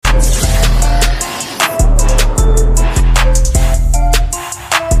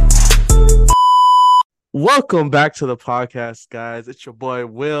Welcome back to the podcast, guys. It's your boy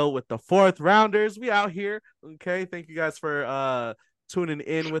Will with the fourth rounders. We out here. Okay. Thank you guys for tuning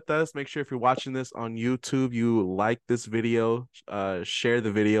in with us. Make sure if you're watching this on YouTube, you like this video, share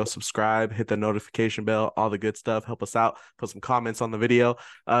the video, subscribe, hit the notification bell, all the good stuff. Help us out. Put some comments on the video.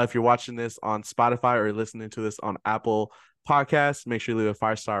 If you're watching this on Spotify or listening to this on Apple Podcasts, make sure you leave a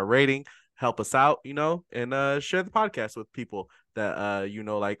 5-star rating. Help us out, and share the podcast with people that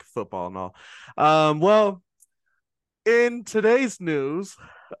like football and all. Well, in today's news,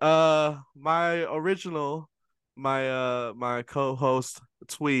 my co-host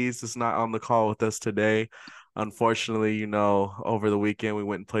Tweez is not on the call with us today. Unfortunately, over the weekend we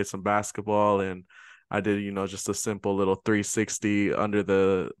went and played some basketball, and I did, just a simple little 360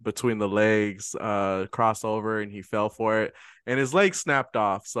 between the legs, crossover, and he fell for it, and his leg snapped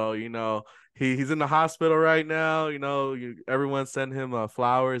off. So, he's in the hospital right now. Everyone send him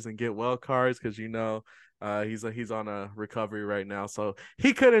flowers and get well cards because he's on a recovery right now, so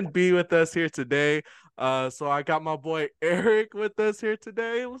he couldn't be with us here today. So I got my boy Eric with us here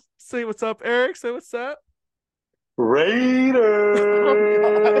today. Say what's up, Eric. Say what's up. Raiders.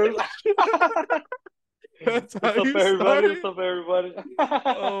 That's how What's up, you everybody? started. What's up, everybody?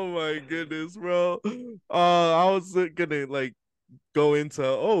 Oh my goodness, bro. I was gonna go into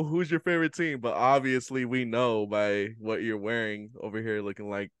who's your favorite team, but obviously we know by what you're wearing over here, looking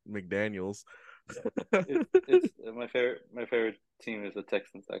like McDaniels. It's my favorite. My favorite team is the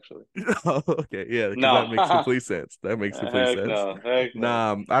Texans, actually. Oh, okay, yeah, because No, that makes complete sense. That makes complete heck sense. no, heck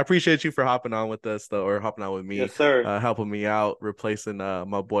no. Nah, I appreciate you for hopping on with us though, or hopping on with me, Yes, sir. helping me out, replacing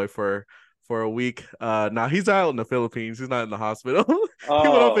my boy for a week. Now he's out in the Philippines. He's not in the hospital. He went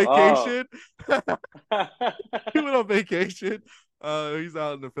on Oh, vacation. oh. He went on vacation. He's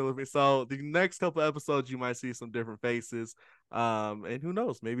out in the Philippines. So the next couple episodes, you might see some different faces. And who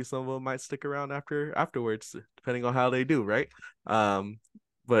knows? Maybe some of them might stick around afterwards, depending on how they do, right?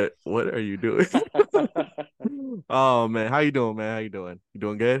 But what are you doing? Oh man, how you doing, man? How you doing? You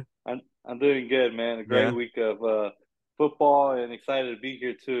doing good? I'm doing good, man. A great Yeah. week of football, and excited to be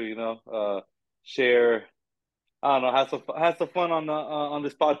here too. Share. I don't know. Have some fun on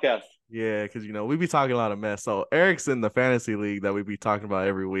this podcast. Yeah, because we be talking a lot of mess. So Eric's in the fantasy league that we be talking about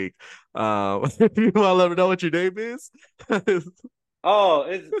every week. If you want to let me know what your name is.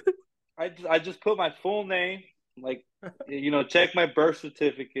 Oh, I just put my full name, like check my birth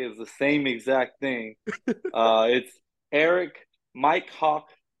certificate. It's the same exact thing. It's Eric Mike Hawk,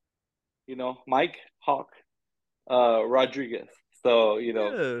 Mike Hawk Rodriguez. So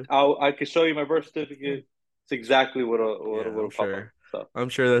Yeah. I could show you my birth certificate. It's exactly Yeah, I'm what'll pop up. sure. So I'm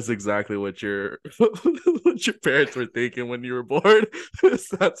sure that's exactly what your what your parents were thinking when you were born.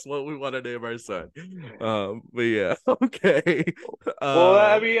 That's what we want to name our son. But yeah, okay. well,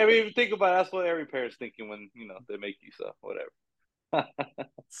 Uh, think about it, that's what every parent's thinking when they make you. So whatever.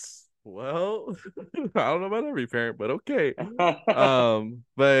 well, I don't know about every parent, but okay.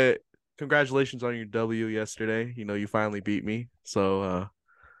 But congratulations on your W yesterday. You finally beat me. So Oh,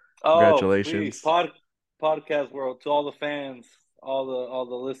 please, congratulations. podcast world, to all the fans, all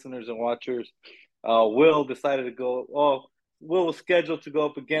the listeners and watchers. Will decided to go. Oh, Will was scheduled to go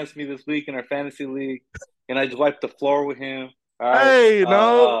up against me this week in our fantasy league, and I just wiped the floor with him. All right. Hey,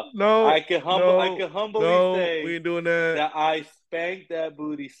 no, no, I no, can humbly no, we say ain't doing that. that I spanked that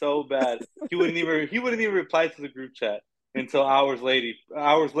booty so bad he wouldn't even reply to the group chat until hours later.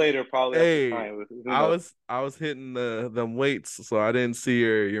 Hours later, probably after Hey, crying. Who I knows? was I was hitting them weights, so I didn't see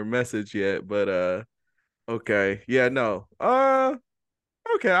your message yet. But okay, yeah, no,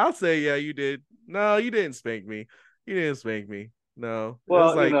 okay, I'll say yeah, you did. No, you didn't spank me. You didn't spank me. No, it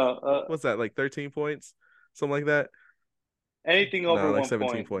was Well, like what's that, like 13 points, something like that. anything over No, like one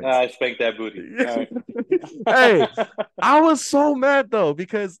 17 point, points. I spanked that booty. All Hey, right. I was so mad though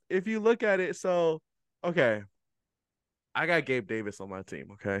because if you look at it, so okay, I got Gabe Davis on my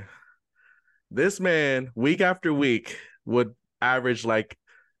team. Okay, this man week after week would average like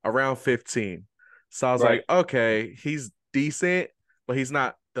around 15. So I was Right. like, okay, he's decent, but he's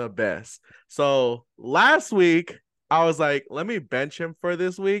not the best. So last week, I was like, let me bench him for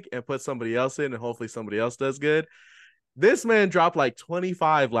this week and put somebody else in, and hopefully somebody else does good. This man dropped like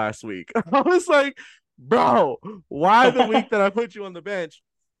 25 last week. I was like, bro, why the week that I put you on the bench?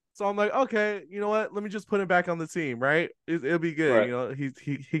 So I'm like, okay, you know what? Let me just put him back on the team, right? It'll be good. Right.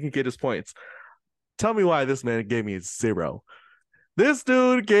 He can get his points. Tell me why this man gave me a 0. This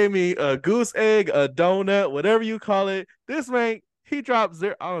dude gave me a goose egg, a donut, whatever you call it. This man, he dropped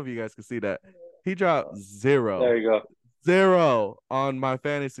 0. I don't know if you guys can see that. He dropped There 0, you go. 0 on my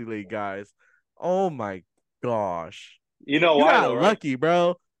fantasy league, guys. Oh my gosh. You know You why got though, right? lucky,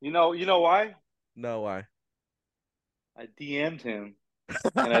 bro. You know why? No, why? I DM'd him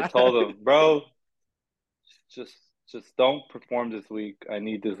and I told him, bro, just just don't perform this week. I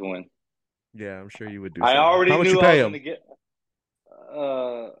need this win. Yeah, I'm sure you would do I so. How already much you knew I pay was him? gonna get.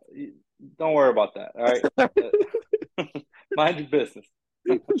 Uh, don't worry about that. All right, mind your business.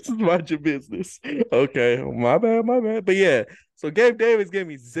 This is mind your business. Okay, my bad, my bad. But yeah, so Gabe Davis gave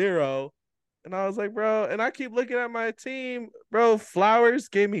me zero. And I was like, bro, and I keep looking at my team, bro. Flowers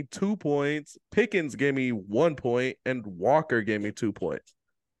gave me 2 points, Pickens gave me 1 point, and Walker gave me 2 points.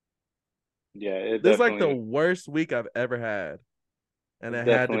 Yeah, it This is like the definitely worst week I've ever had. And it it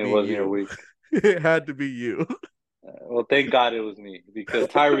had to definitely be wasn't your you. week. It had to be you. Well, thank God it was me because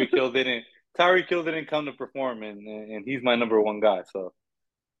Tyreek Hill didn't come to perform, and he's my number one guy. So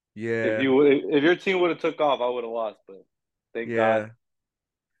Yeah, if your team would have took off, I would have lost. But thank God yeah.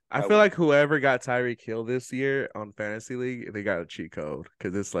 I I feel won. like whoever got Tyreek Hill this year on Fantasy League, they got a cheat code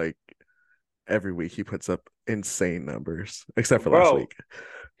because it's like every week he puts up insane numbers, except for last Bro, week.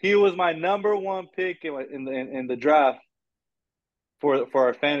 he was my number one pick in the draft for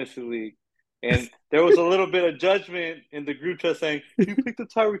our fantasy league. And there was a little bit of judgment in the group chat saying, "You picked the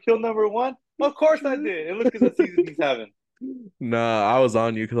Tyreek Hill number one." Of course I did. And look at the season he's having. Nah, I was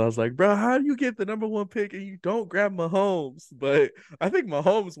on you because I was like, bro, how do you get the number one pick and you don't grab Mahomes? But I think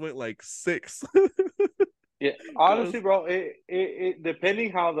Mahomes went like six. Yeah, honestly, Cause bro, it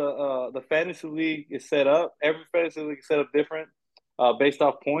depending how the fantasy league is set up, every fantasy league is set up different, based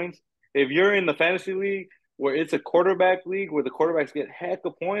off points. If you're in the fantasy league where it's a quarterback league where the quarterbacks get heck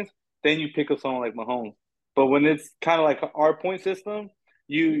of points, then you pick up someone like Mahomes. But when it's kind of like our point system,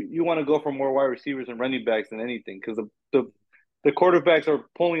 you want to go for more wide receivers and running backs than anything because the quarterbacks are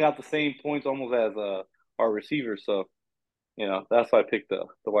pulling out the same points almost as our receivers. So that's why I picked the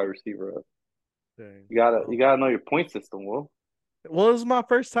wide receiver up. dang, You gotta know your point system, Will. well, it was my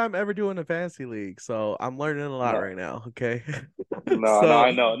first time ever doing a fantasy league, so I'm learning a lot No, right now. Okay, no, so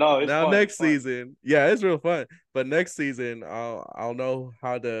I know. No, it's now fun. It's next fun. season, yeah, it's real fun. But next season, I'll know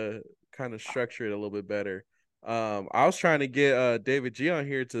how to kind of structure it a little bit better. I was trying to get David G on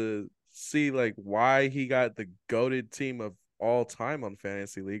here to see like why he got the goated team of all time on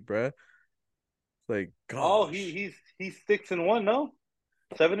fantasy league, bruh. Like, Oh, gosh. he's 6-1, no?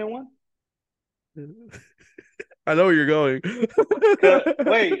 7-1? I know where you're going.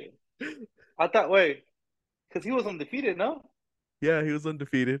 Wait, wait, because he was undefeated, no? Yeah, he was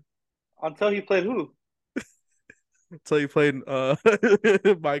undefeated Until he played who? until he played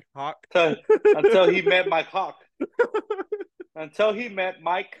Mike Hawk. Until, until he met Mike Hawk. Until he met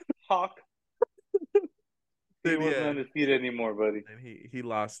Mike Hawk, he Then wasn't yeah, undefeated anymore, buddy. and he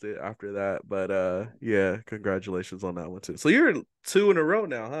lost it after that. But yeah, congratulations on that one too. So you're two in a row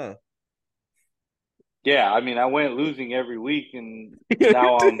now, huh? Yeah, I mean, I went losing every week, and Yeah, you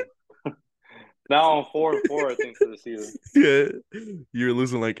now did. I'm 4-4, I think, for the season. Yeah, you're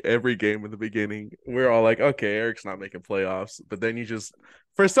losing like every game in the beginning. We're all like, okay, Eric's not making playoffs, but then you just,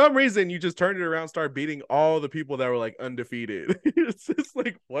 for some reason, you just turned it around, start beating all the people that were like undefeated. It's just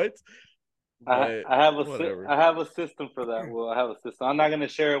like what? But whatever. I have a system for that. Well, I have a system. I'm not gonna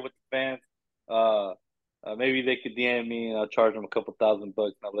share it with the fans. Uh, Maybe they could DM me and I'll charge them a couple $1,000 and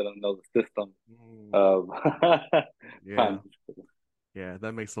I'll let them know the system. Mm, Um, yeah, yeah,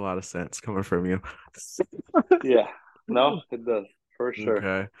 that makes a lot of sense coming from you. yeah, no, it does for sure.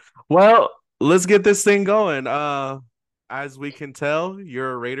 Okay. Well, let's get this thing going. As we can tell,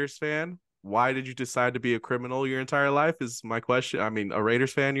 you're a Raiders fan. Why did you decide to be a criminal your entire life is my question. I mean, a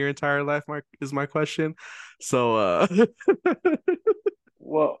Raiders fan your entire life is my question. So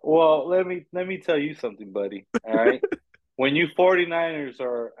Well, let me tell you something, buddy. All right, when you 49ers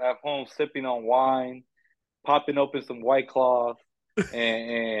are at home sipping on wine, popping open some White Claws,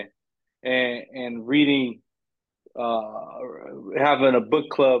 and and reading uh, having a book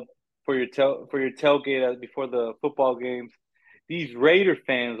club for for your tailgate before the football games. These Raider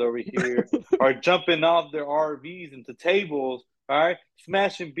fans over here are jumping off their RVs into tables, all right,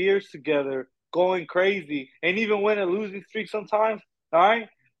 smashing beers together, going crazy, and even when a losing streak sometimes, all right,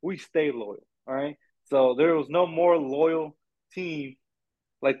 we stay loyal, all right. So there was no more loyal team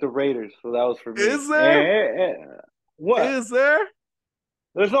like the Raiders, so that was for me. is there? What? Is there?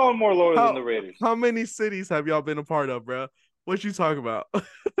 There's no one more loyal than the How Raiders. how many cities have y'all been a part of, bro? What you talking about?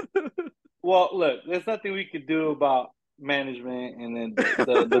 Well, look, there's nothing we could do about management and then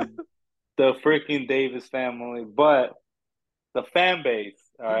the freaking Davis family, but the fan base,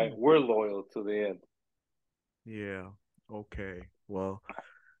 all right, we're loyal to the end. Yeah. Okay. Well,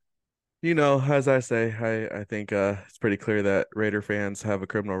 as I say, I think it's pretty clear that Raider fans have a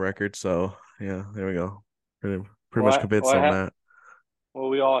criminal record. So yeah, there we go. Pretty much What convinced what on ha- that. Well,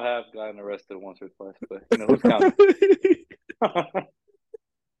 we all have gotten arrested once or twice, but who's counting?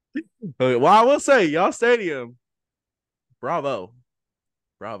 Okay, well, I will say, y'all stadium, bravo,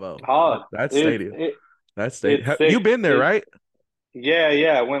 bravo. Oh, That it's stadium, it that stadium. it's You sick. been there, right? Yeah,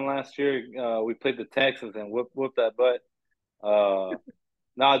 yeah. I went last year. We played the Texans and whooped that butt. Uh,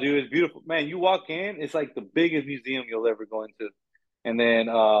 Nah, dude, it's beautiful. Man, you walk in, it's like the biggest museum you'll ever go into. And then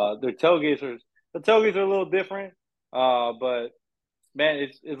their tailgates are a little different. But man,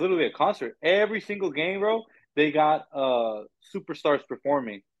 it's literally a concert. Every single game, bro, they got superstars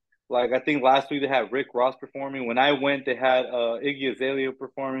performing. Like I think last week they had Rick Ross performing. When I went, they had Iggy Azalea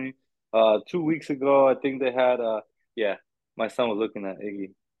performing. 2 weeks ago, I think they had yeah, my son was looking at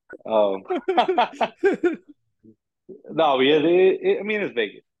Iggy. Um no, yeah, I mean it's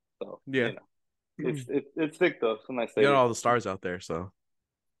Vegas. So, Yeah. it's sick though. It's a nice You got stadium. all the stars out there, so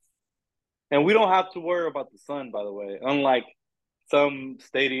And we don't have to worry about the sun, by the way. Unlike some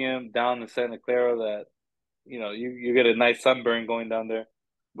stadium down in Santa Clara that, you get a nice sunburn going down there.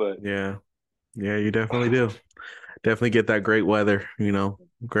 But yeah. Yeah, you definitely do. Definitely get that great weather,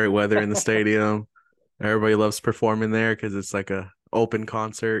 great weather in the stadium. Everybody loves performing there because it's like a open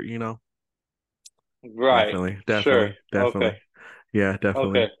concert. right, Definitely, sure. definitely, Okay. definitely. Yeah,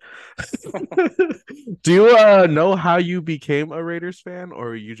 definitely. Okay. Do you know how you became a Raiders fan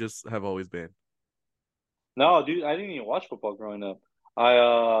or you just have always been? No, dude, I didn't even watch football growing up.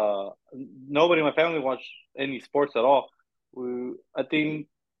 I Nobody in my family watched any sports at all. I think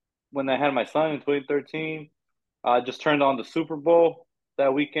when I had my son in 2013, I just turned on the Super Bowl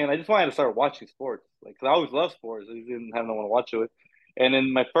that weekend. I just wanted to start watching sports, like 'cause I always loved sports. I just didn't have no one to watch it with. And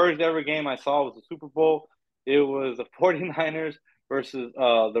then my first ever game I saw was the Super Bowl. It was the 49ers versus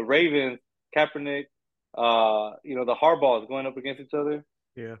the Ravens. Kaepernick, the Harbaughs going up against each other.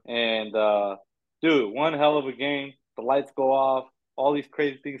 Yeah. And dude, one hell of a game. The lights go off. All these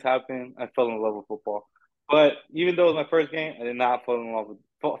crazy things happen. I fell in love with football. But even though it was my first game, I did not fall in love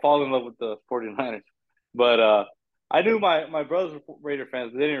with the 49ers. But I knew my brothers were Raider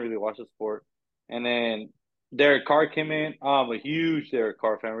fans, but they didn't really watch the sport. And then Derek Carr came in. I'm a huge Derek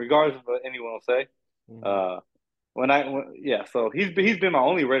Carr fan, regardless of what anyone will say. Mhm. Uh, yeah, so he's been my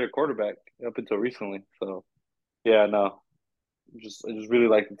only Raider quarterback up until recently. So yeah, no, I just really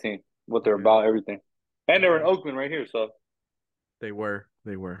like the team, what they're Okay. about, everything, and they're in Okay. Oakland right here. So They were.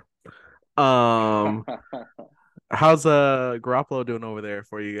 They were. Um, how's Garoppolo doing over there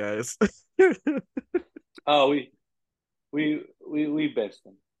for you guys? oh, we benched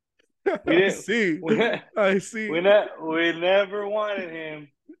him. We I didn't. see. We I see. we never wanted him.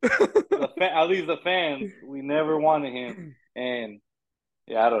 At least the fans, we never wanted him. And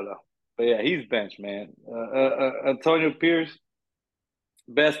yeah, I don't know, but yeah, he's benched, man. Antonio Pierce,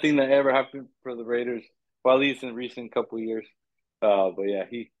 best thing that ever happened for the Raiders, well, at least in recent couple of years. But yeah,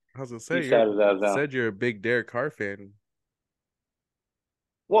 I was gonna he say sat his ass down. said you're a big Derek Carr fan.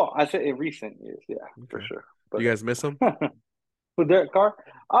 Well, I said in recent years, yeah, for Okay. sure. Do But you guys miss him? with Derek Carr,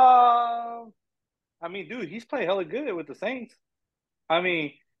 I mean, dude, he's playing hella good with the Saints. I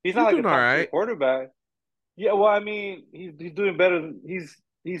mean, he's not He's like a doing all top tier right. quarterback. Yeah, well, I mean, he's doing better. He's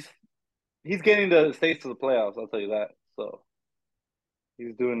he's getting the States to the playoffs. I'll tell you that. So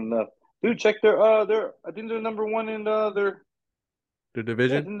he's doing enough. Dude, check their. I think they're number one in their. Their Yeah, I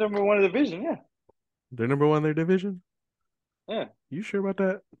division. think they're number one in the division. Yeah, They're number one in their division. yeah, You sure about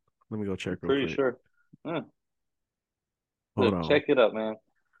that? Let me go I'm check real pretty quick. sure. Yeah, Hold check on. it up, man.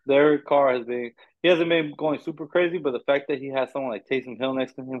 Derek Carr has been. He hasn't been going super crazy, but the fact that he has someone like Taysom Hill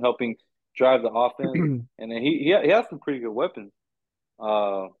next to him helping drive the offense, and then he has some pretty good weapons.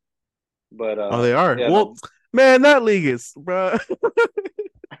 Uh, but Oh, they are. yeah, Well, no. man, that league is, bro.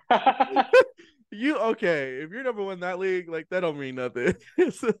 You okay? If you're number one in that league, like that don't mean nothing.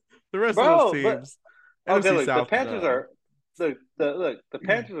 The rest of those Bro, but teams, okay, NFC look, South, the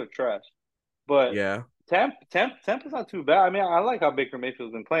Panthers are trash, but yeah. Tampa's not too bad. I mean, I like how Baker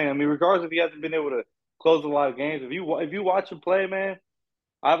Mayfield's been playing. I mean, regardless if he hasn't been able to close a lot of games, if you watch him play, man,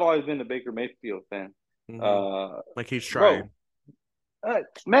 I've always been a Baker Mayfield fan. Hmm. Uh, Like he's trying. bro,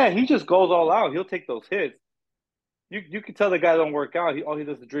 man, he just goes all out. He'll take those hits. You can tell the guy don't work out. All he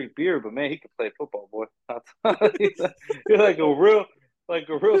does is drink beer, but man, he can play football, boy. He's like a real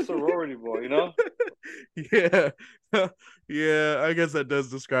sorority boy, you know? Yeah. Yeah, I guess that does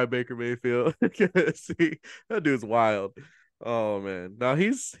describe Baker Mayfield. See, that dude's wild. Oh man. Now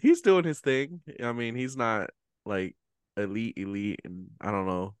he's doing his thing. I mean, he's not like elite, and I don't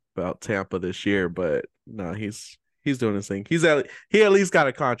know about Tampa this year, but no, he's doing his thing. He at least got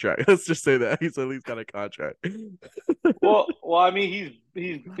a contract. Let's just say that. He's at least got a contract. I mean,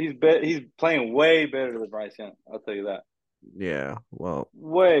 he's playing way better than Bryce Young. I'll tell you that. Yeah, well,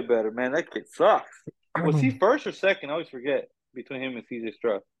 Way better, man. That kid sucks. Was he first or second? I always forget between him and CJ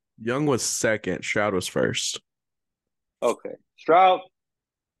Stroud. Young was second, Stroud was first. Okay. Stroud,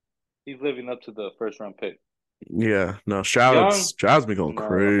 he's living up to the first round pick. Yeah, no, Young, Stroud's been going no.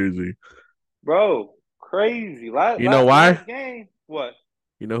 crazy. Bro, crazy. You know Last why? game. What?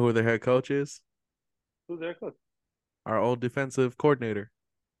 You know who their head coach is? Who's their coach? Our old defensive coordinator.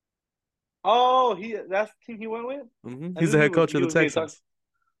 Oh, that's the team he went with? I He's knew the head coach of he the was getting talked. Texans.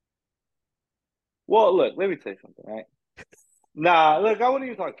 Well, look, let me tell you something, right? Nah, look, I wouldn't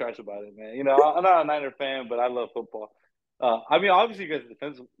even talk trash about it, man. I'm not a Niner fan, but I love football. I mean, obviously,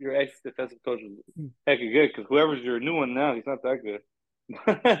 your ex defensive coach was heck of good because whoever's your new one now, he's not that good.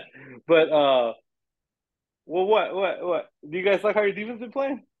 But well, what? Do you guys like how your defense been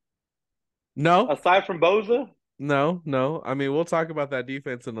playing? No, Aside from Boza, no. I mean, we'll talk about that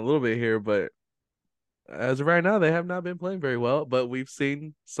defense in a little bit here, but as of right now, they have not been playing very well. But we've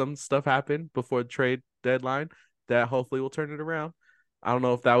seen some stuff happen before the trade deadline that hopefully will turn it around. I don't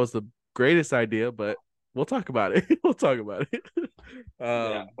know if that was the greatest idea, but we'll talk about it. We'll talk about it.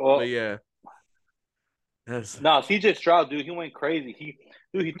 yeah. But Well, yeah, yes. no, CJ Stroud, dude, he went crazy.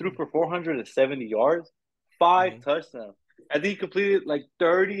 He threw for 470 yards, five Mhm. touchdowns. I think he completed like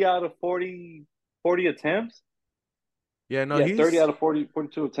 30 out of 40 attempts. Yeah, no, Yeah, 30 out of 40,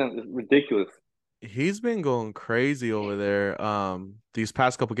 42 attempts. It's ridiculous. he's been going crazy over there. These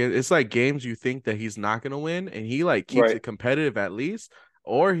past couple games, it's like games you think that he's not gonna win, and he like keeps Right, it competitive at least,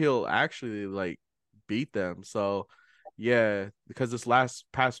 or he'll actually like beat them. So yeah, because this last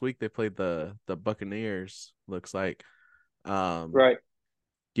past week they played the Buccaneers, looks like. Um, right.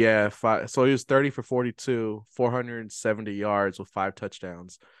 yeah, so he was 30 for 42, 470 yards with five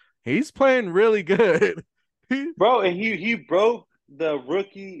touchdowns. He's playing really good. Bro, and he broke the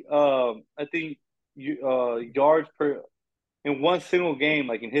rookie I think yards per in one single game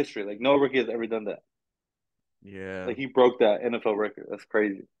like in history. Like no rookie has ever done that. Yeah. Like he broke that NFL record. That's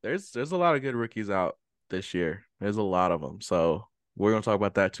crazy. There's a lot of good rookies out this year. There's a lot of them. So we're gonna talk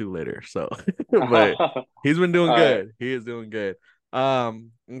about that too later. So, but All he's been doing right. good. He is doing good.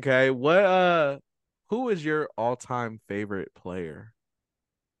 Okay. Who is your all time favorite player?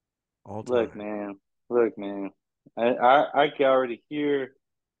 All Look, time. man. Look, man. I can already hear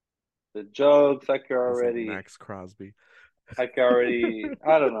the jokes. He said Max Crosby. I can already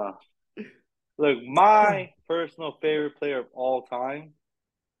I don't know. Look, my personal favorite player of all time,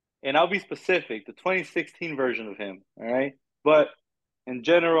 and I'll be specific, the 2016 version of him, all right? But in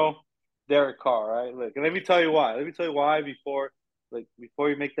general, Derek Carr, all right? Look, and let me tell you why. Let me tell you why before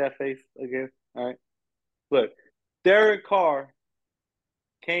you make that face again, all right? Look, Derek Carr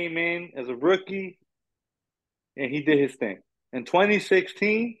came in as a rookie and he did his thing. In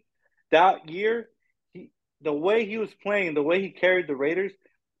 2016, that year, he the way he was playing, the way he carried the Raiders,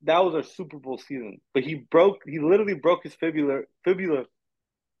 that was our Super Bowl season. But he literally broke his fibula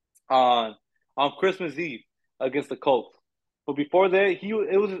on Christmas Eve against the Colts. But before that,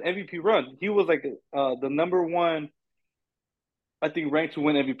 it was his MVP run. He was like the number one, I think, ranked to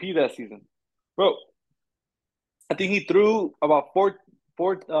win MVP that season, bro. I think he threw about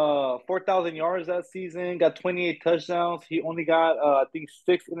 4,000 yards that season. Got 28 touchdowns. He only got I think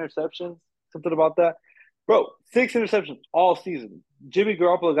six interceptions, something about that. Bro, six interceptions all season. Jimmy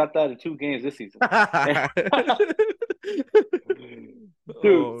Garoppolo got that in 2 games this season. Dude,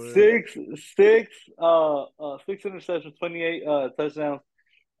 Oh man. six interceptions, 28 touchdowns.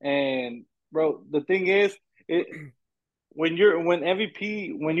 And bro, the thing is, it when you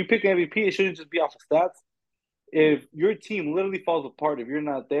pick MVP, it shouldn't just be off of stats. If your team literally falls apart, if you're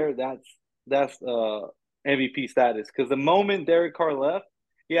not there, that's MVP status. Because the moment Derek Carr left,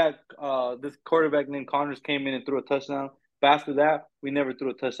 he had this quarterback named Connors came in and threw a touchdown. But after that, we never threw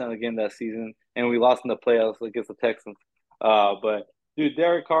a touchdown again that season, and we lost in the playoffs against the Texans. But dude,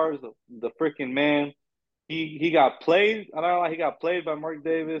 Derek Carr is the freaking man. He got played. I don't know. He got played by Mark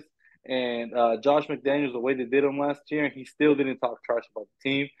Davis and Josh McDaniels the way they did him last year, and he still didn't talk trash about the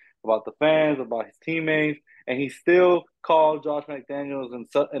team, about the fans, about his teammates, and he still called Josh McDaniels and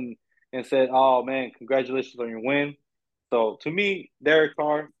said, "Oh man, congratulations on your win." So to me, Derek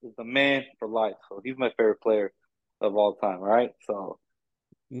Carr is the man for life. So he's my favorite player of all time. All right. So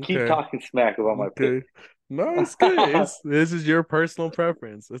keep Okay. talking smack about my pick. Okay. No, it's good. It's This is your personal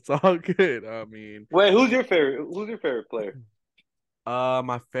preference. It's all good. I mean, Wait, who's your favorite? Who's your favorite player?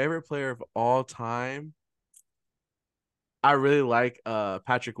 my favorite player of all time, I really like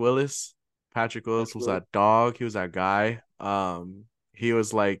Patrick Willis. Patrick Willis Patrick was Willis. that dog. He was that guy. He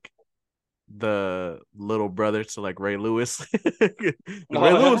was like the little brother to like Ray Lewis. Ray Oh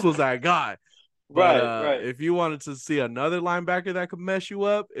Lewis yeah. was that guy. But Right, right, if you wanted to see another linebacker that could mess you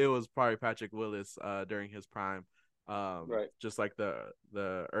up, it was probably Patrick Willis during his prime. right. Just like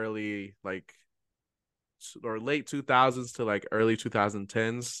the early like or late 2000s to like early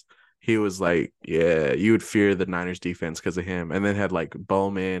 2010s. He was like, yeah, you would fear the Niners defense because of him. And then had like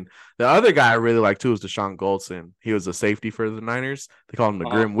Bowman. The other guy I really like too was Deshaun Goldson. He was a safety for the Niners. They call him the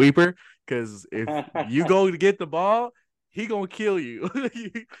Uh-huh. Grim Weeper because if you go to get the ball, he gonna kill you.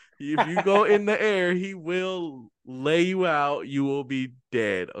 If you go in the air, he will lay you out. You will be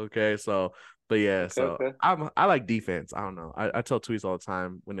dead. Okay, so but yeah, Okay, so okay. I like defense. I don't know. I tell Tweets all the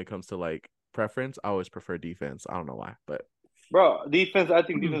time when it comes to like preference. I always prefer defense. I don't know why, but Bro, defense. I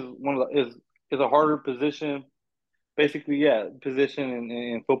think defense is one of the, is a harder position. Basically, yeah, position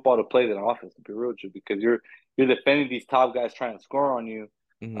in football to play than offense. To be real with you, because you're defending these top guys trying to score on you.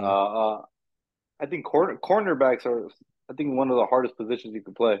 mm-hmm. I think cornerbacks are. I think one of the hardest positions you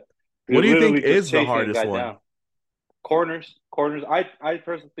can play. What You're do you think literally just is the chasing a hardest guy one? down. Corners. I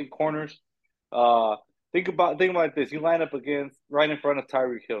personally think corners. Uh, think about this. You line up against right in front of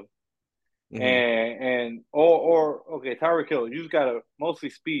Tyreek Hill, Mm-hmm. and or okay, Tyreek Hill. You just gotta mostly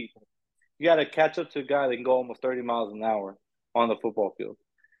speed. You gotta catch up to a guy that can go almost 30 miles an hour on the football field,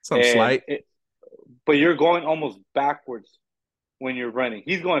 Some and slight. but you're going almost backwards when you're running.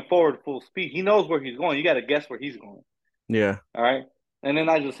 He's going forward full speed. He knows where he's going. You got to guess where he's going. Yeah, All right, and then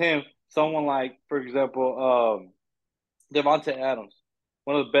not just him. Someone like, for example, Devontae Adams,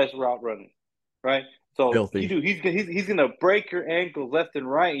 one of the best route runners, right? So filthy. he's gonna break your ankles left and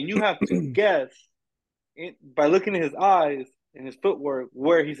right, and you have to guess by looking at his eyes and his footwork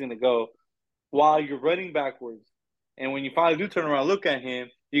where he's gonna go while you're running backwards. And when you finally do turn around, look at him,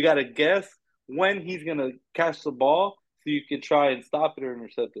 you gotta guess when he's gonna catch the ball so you can try and stop it or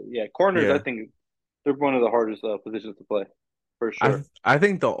intercept it. Yeah, corners, I Yeah. think they're one of the hardest positions to play for I sure. I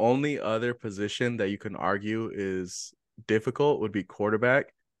think the only other position that you can argue is difficult would be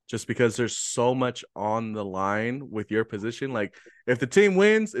quarterback, just because there's so much on the line with your position. Like if the team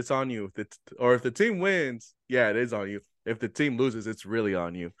wins, it's on you. Or if the team wins, yeah, it is on you. If the team loses, it's really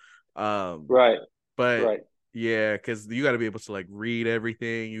on you. Um, Right, but right. yeah, because you got to be able to like read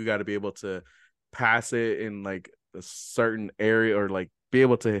everything. You got to be able to pass it in like a certain area or like be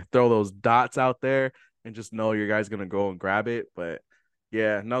able to throw those dots out there and just know your guy's gonna go and grab it. But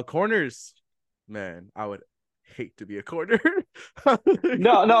yeah, no corners, man, I would hate to be a corner.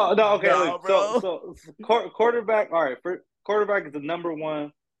 No, no, no. Okay, look. No, bro. Quarterback. All right, for quarterback is the number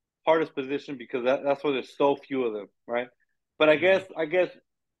one hardest position because that's why there's so few of them, right? But Mhm. I guess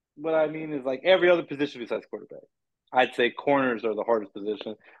what I mean is like every other position besides quarterback. I'd say corners are the hardest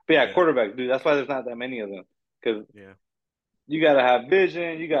position. But yeah, Yeah, quarterback, dude. That's why there's not that many of them because yeah, you got to have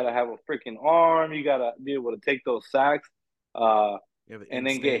vision, you got to have a freaking arm, you got to be able to take those sacks, uh, you have an and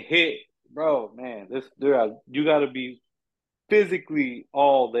then get instinct. hit, bro. Man, you got to be physically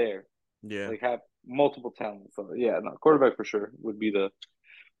all there, Yeah, like have multiple talents. So yeah, no, quarterback for sure would be the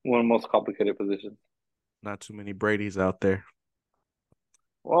one of the most complicated positions. not too many Brady's out there.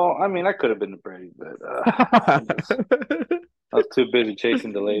 Well, I mean, I could have been the Brady, but I was too busy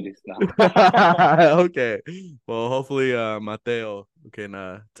chasing the ladies now. Okay. Well, hopefully Mateo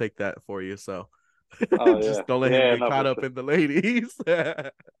can take that for you. So Oh yeah, just don't let him yeah, get no, caught for up sure. in the ladies.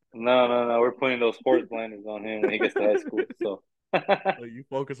 No, no, no. We're putting those sports blinders on him when he gets to high school. So Like you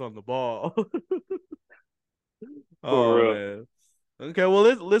focus on the ball. for Oh real, man. Okay, well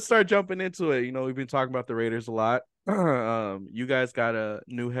let's start jumping into it. You know, we've been talking about the Raiders a lot. You guys got a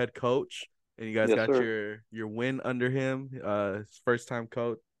new head coach and you guys yes, got sir. your win under him. His first time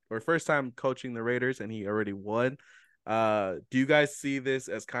coach or first time coaching the Raiders and he already won. Do you guys see this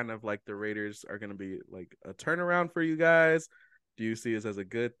as kind of like the Raiders are gonna be like a turnaround for you guys? Do you see this as a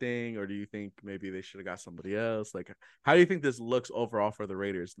good thing, or do you think maybe they should have got somebody else? Like, how do you think this looks overall for the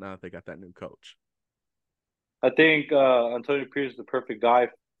Raiders now that they got that new coach? I think Antonio Pierce is the perfect guy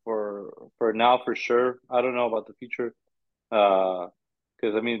for now for sure. I don't know about the future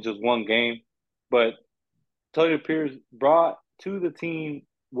because I mean it's just one game, but Antonio Pierce brought to the team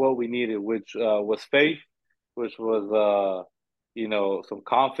what we needed, which was faith, which was some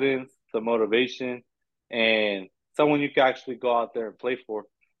confidence, some motivation, and someone you can actually go out there and play for.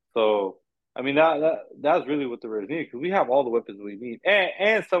 So I mean that's really what the Raiders need because we have all the weapons we need,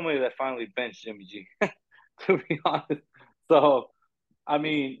 and somebody that finally benched Jimmy G. To be honest, so I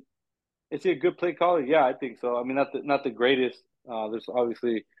mean, is he a good play caller? Yeah, I think so. I mean, not the greatest. There's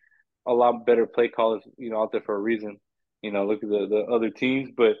obviously a lot better play callers, out there for a reason. Look at the other teams,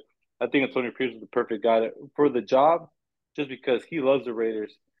 but I think Antonio Pierce is the perfect guy for the job, just because he loves the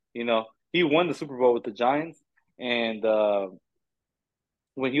Raiders. He won the Super Bowl with the Giants, and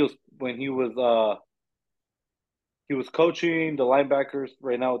when he was coaching the linebackers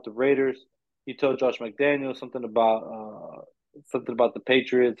right now with the Raiders. He told Josh McDaniels something about the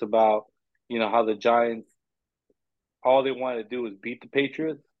Patriots, about how the Giants, all they wanted to do was beat the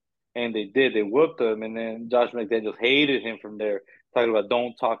Patriots, and they did. They whooped them, and then Josh McDaniels hated him from there, talking about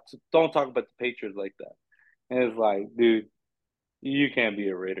don't talk about the Patriots like that. And it's like, dude, you can't be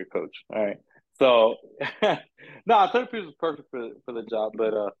a Raider coach, all right? So, no, I thought Pierce was perfect for the job,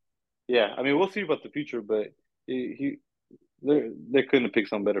 but yeah, I mean, we'll see about the future, but he they couldn't have picked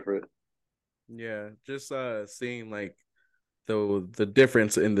something better for it. Yeah, just seeing like the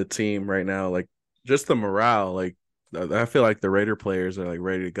difference in the team right now, like just the morale. Like I feel like the Raider players are like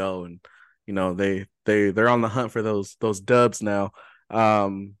ready to go, and they're on the hunt for those dubs now.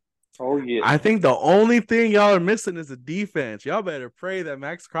 Um, Oh yeah, I think the only thing y'all are missing is a defense. Y'all better pray that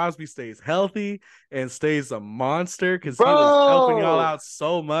Max Crosby stays healthy and stays a monster because he was helping y'all bro. out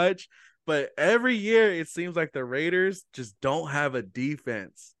so much. But every year it seems like the Raiders just don't have a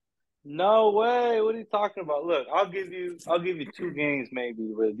defense. No way. What are you talking about? Look, I'll give you 2 games maybe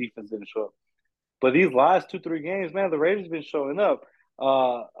where the defense didn't show up. But these last 2, 3 games, man, the Raiders been showing up.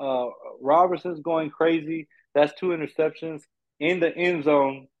 Uh, uh, Robertson's going crazy. That's 2 interceptions in the end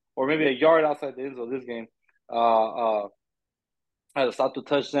zone, or maybe a yard outside the end zone. This game, had a stop the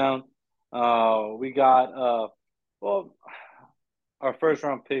touchdown. We got well, our first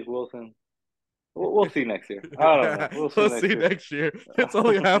round pick Wilson. We'll see next year. I don't know. We'll see We'll next see year. next year. It's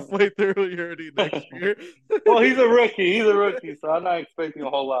only halfway through. You're already next year. Well, he's a rookie. He's a rookie, so I'm not expecting a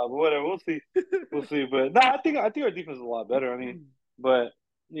whole lot. But whatever, we'll see. We'll see. But no, I think our defense is a lot better. I mean, but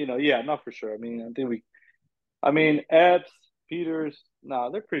yeah, not for sure. I mean, Epps, Peters, nah,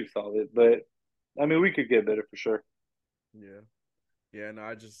 they're pretty solid. But I mean, we could get better for sure. Yeah. Yeah, no,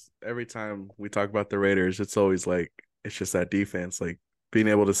 I just every time we talk about the Raiders, it's always like it's just that defense, like being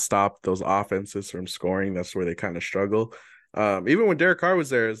able to stop those offenses from scoring. That's where they kind of struggle. Even when Derek Carr was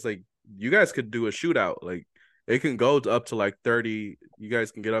there, it's like you guys could do a shootout. Like it can go up to like 30. You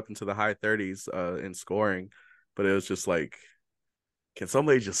guys can get up into the high 30s in scoring, but it was just like, can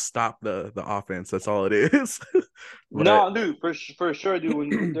somebody just stop the offense? That's all it is. But No, dude, for sure, dude.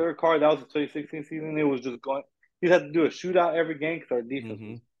 When Derek Carr, that was the 2016 season. It was just going. He had to do a shootout every game because our defense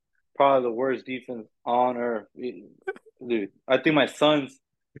was mhm. probably the worst defense on earth. Dude, I think my son's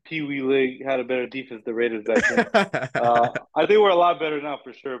Pee Wee League had a better defense than the Raiders back then. I think we're a lot better now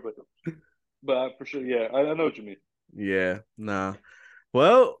for sure, but for sure, yeah, I know what you mean. Yeah, nah.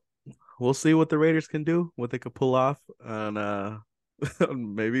 Well, we'll see what the Raiders can do, what they could pull off, and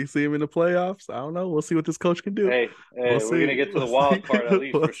maybe see him in the playoffs. I don't know. We'll see what this coach can do. We'll We're gonna see. get to We'll the wild see. card at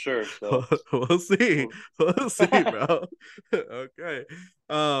least We'll, for sure. we'll, So, we'll see. we'll... We'll see, bro. Okay.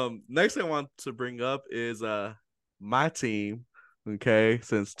 Next thing I want to bring up is my team. Okay,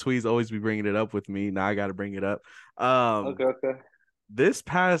 since Tweez always be bringing it up with me, now I got to bring it up. okay, Um, okay, this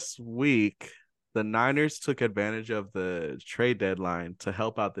past week, the Niners took advantage of the trade deadline to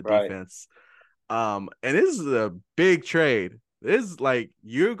help out the right. defense. And this is a big trade. This is like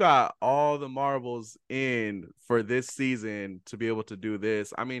you got all the marbles in for this season to be able to do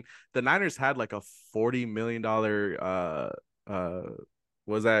this. I mean, the Niners had like a $40 million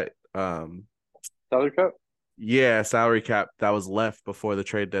was that Salary Cup, yeah, salary cap that was left before the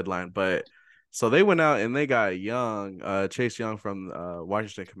trade deadline. But so they went out and they got Chase Young from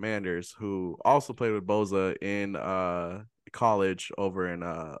Washington Commanders, who also played with Boza in college over in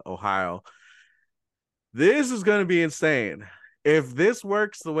Ohio. This is going to be insane. If this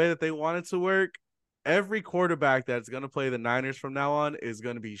works the way that they want it to work, every quarterback that's going to play the Niners from now on is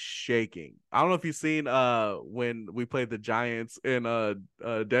going to be shaking. I don't know if you've seen when we played the Giants and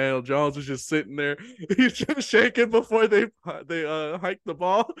Daniel Jones was just sitting there. He's just shaking before they hike the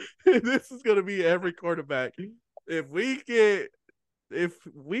ball. This is going to be every quarterback. If we get if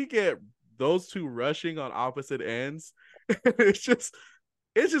we get those two rushing on opposite ends, it's just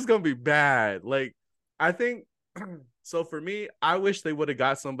gonna be bad. Like I think so for me, I wish they would have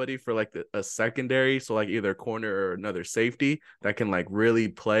got somebody for like a secondary, so like either a corner or another safety that can like really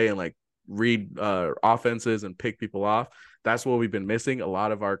play and like read offenses and pick people off. That's what we've been missing. A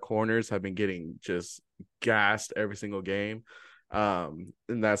lot of our corners have been getting just gassed every single game. And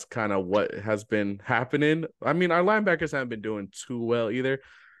that's kind of what has been happening. I mean, our linebackers haven't been doing too well either.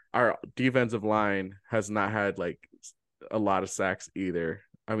 Our defensive line has not had like a lot of sacks either.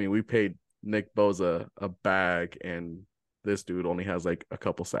 I mean, we paid Nick Boza a bag, and this dude only has like a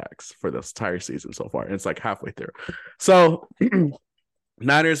couple sacks for this entire season so far, and it's like halfway through. So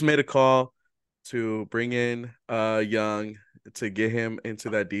Niners made a call to bring in Young to get him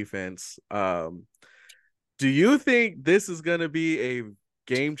into that defense. Do you think this is going to be a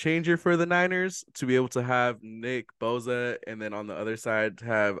game changer for the Niners to be able to have Nick Bosa and then on the other side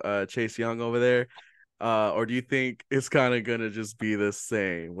have Chase Young over there? Or do you think it's kind of gonna just be the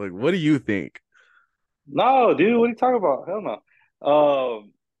same? Like, what do you think? No, dude, what are you talking about? Hell no.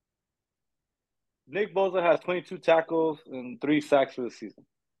 Nick Bosa has 22 tackles and 3 sacks for the season.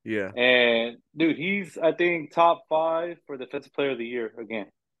 Yeah. And dude, he's I think top 5 for defensive player of the year again.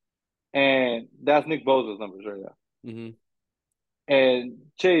 And that's Nick Bosa's numbers right now. Mm-hmm. And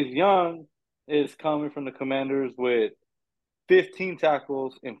Chase Young is coming from the Commanders with 15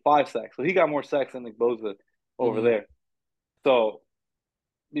 tackles and 5 sacks. So he got more sacks than Nick Bosa over Mm-hmm. there. So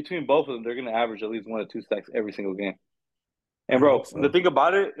between both of them, they're going to average at least 1 or 2 sacks every single game. And I hope bro, the so. thing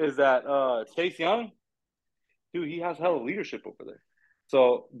about it is that Chase Young, dude, he has hella leadership over there.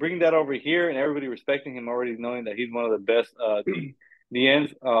 So bring that over here, and everybody respecting him, already knowing that he's one of the best the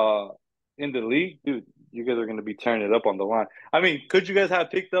ends in the league, dude. You guys are going to be tearing it up on the line. I mean, could you guys have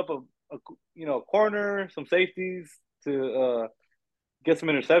picked up a corner, some safeties to get some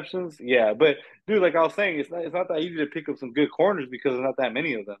interceptions? Yeah, but dude, like I was saying, it's not that easy to pick up some good corners because there's not that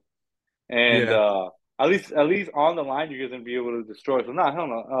many of them. And Yeah. at least on the line, you guys gonna be able to destroy. So not hell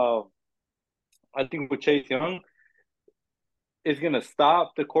no. I think with Chase Young, it's gonna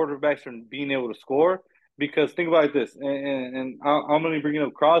stop the quarterbacks from being able to score because think about this, and I'm only bringing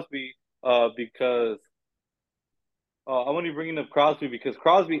up Crosby because I'm only bringing up Crosby because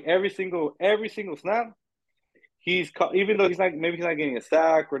Crosby every single snap even though he's not getting a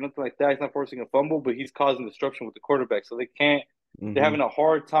sack or nothing like that, he's not forcing a fumble, but he's causing disruption with the quarterback. So they're Mm-hmm. having a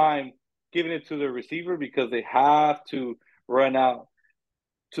hard time giving it to the receiver because they have to run out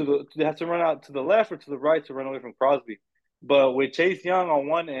they have to run out to the left or to the right to run away from Crosby. But with Chase Young on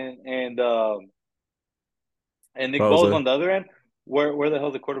one end and Nick Boles Bosa. on the other end, where the hell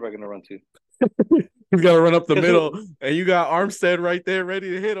is the quarterback going to run to? He's got to run up the Because middle, and you got Armstead right there ready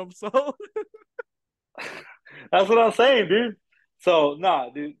to hit him. So, that's what I'm saying, dude. So nah,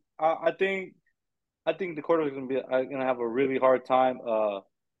 dude. I think the quarterback's gonna have a really hard time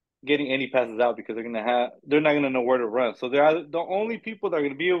getting any passes out because they're not gonna know where to run. So they're the only people that are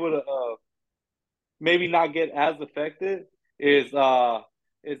gonna be able to maybe not get as affected is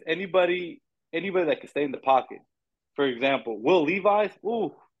anybody that can stay in the pocket. For example, Will Levis,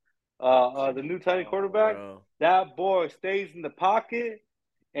 the new tight end oh, quarterback, bro. that boy stays in the pocket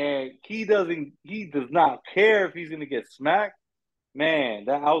and he does not care if he's gonna get smacked. Man,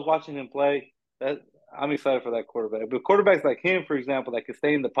 that I was watching him play. That I'm excited for that quarterback. But quarterbacks like him, for example, that can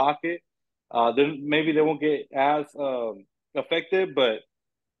stay in the pocket, then maybe they won't get as affected, but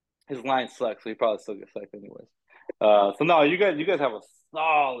his line sucks, so he probably still gets sacked anyways. So no, you guys have a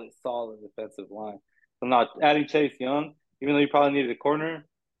solid defensive line. So now adding Chase Young, even though you probably needed a corner,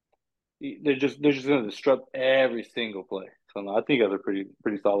 they're just going to disrupt every single play. So no, I think you guys are pretty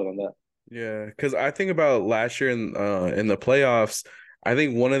solid on that. Yeah, because I think about last year in the playoffs. I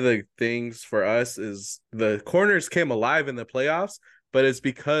think one of the things for us is the corners came alive in the playoffs, but it's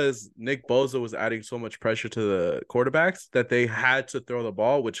because Nick Bosa was adding so much pressure to the quarterbacks that they had to throw the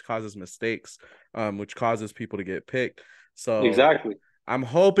ball, which causes mistakes, which causes people to get picked. So Exactly. I'm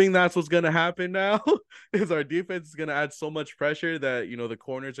hoping that's what's gonna happen now. Is our defense is gonna add so much pressure that the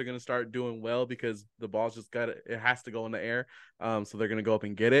corners are gonna start doing well because the ball's just it has to go in the air. So they're gonna go up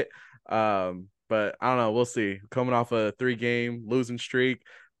and get it. But I don't know. We'll see. Coming off a 3-game losing streak,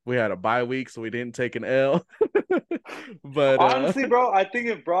 we had a bye week, so we didn't take an L. But Honestly, bro, I think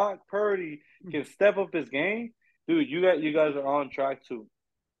if Brock Purdy can step up his game, dude, you guys are on track to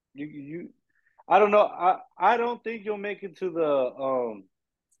you. I don't know. I don't think you'll make it to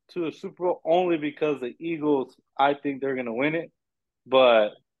the Super Bowl only because the Eagles. I think they're gonna win it,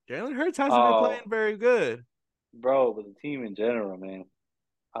 but Jalen Hurts hasn't been uh, playing very good, bro, but the team in general, man.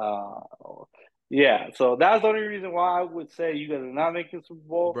 Uh, yeah. So that's the only reason why I would say you guys are not making the Super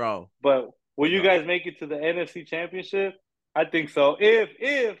Bowl. bro. But will you Bro, guys make it to the NFC Championship? I think so.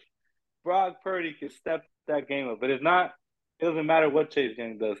 If Brock Purdy can step that game up, but if not, it doesn't matter what Chase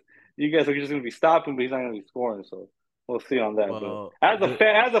Young does. You guys are just going to be stopping, but he's not going to be scoring. So we'll see on that. But well, as a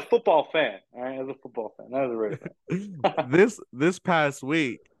fan, as a football fan, all right, as a football fan, not as a Red fan. this past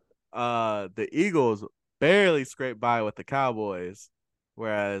week, the Eagles barely scraped by with the Cowboys.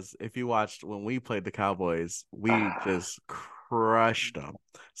 Whereas if you watched when we played the Cowboys, we just crushed them.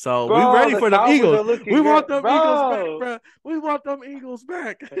 So we Bro, ready the for them Cowboys Eagles. are We looking want great, them Eagles back, bro. bro. We want them Eagles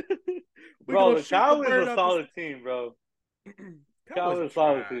back. We Bro, gonna the shoot the Cowboys bird are a out the solid team, bro. Cowboys Cowboys are are a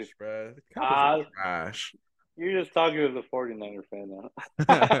solid team. trash, bro. The Cowboys Uh, are trash. you're just talking as a 49er fan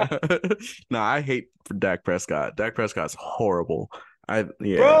now. No, I hate for Dak Prescott. Dak Prescott's horrible. Yeah.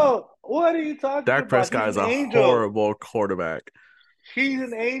 Bro, what are you talking Dak about? He's Prescott is an a angel. horrible quarterback. He's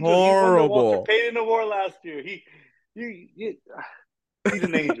an angel. He won the Walter Horrible. Payton Award last year. He's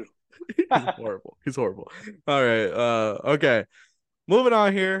an angel. He's horrible. He's horrible. All right. Okay. Moving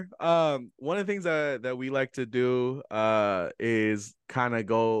on here. One of the things that we like to do is kind of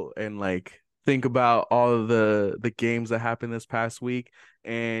go and like think about all of the games that happened this past week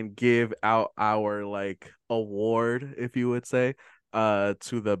and give out our like award, if you would say, to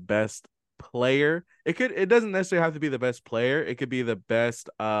the best player. It doesn't necessarily have to be the best player. It could be the best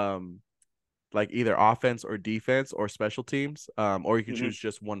like either offense or defense or special teams, or you can Mm-hmm. choose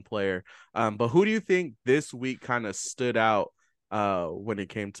just one player. But who do you think this week kind of stood out when it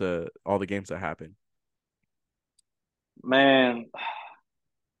came to all the games that happened? Man,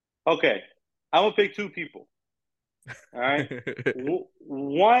 okay. I'm gonna pick two people. All right.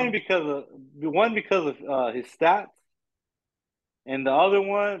 One because of his stats, and the other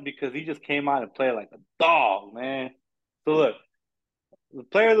one because he just came out and played like a dog, man. So look, the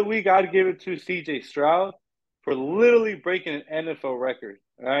player of the week, I'd give it to C.J. Stroud for literally breaking an NFL record.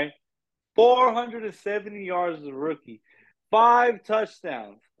 All right, 470 yards as a rookie, 5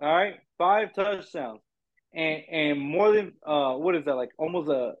 touchdowns. All right, 5 touchdowns, and more than what is that like? Almost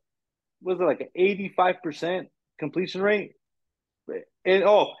a was it like an 85% completion rate?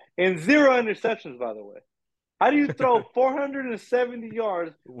 And zero interceptions, by the way. How do you throw 470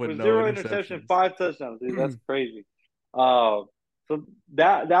 yards With with no zero interception, interceptions. 5 touchdowns, dude? That's crazy. Uh, so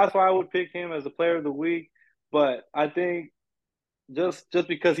that's why I would pick him as the player of the week. But I think just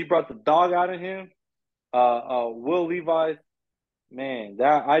because he brought the dog out of him, Will Levi, man,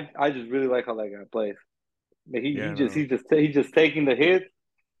 that I just really like how that guy plays. Yeah, no. He's just taking the hits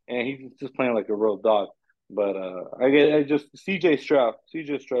and he's just playing like a real dog. But I just CJ Stroud,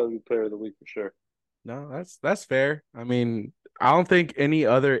 will be player of the week for sure. No, that's fair. I mean, I don't think any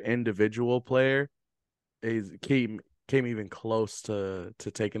other individual player is came even close to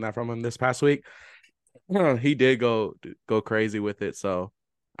taking that from him this past week. He did go crazy with it, so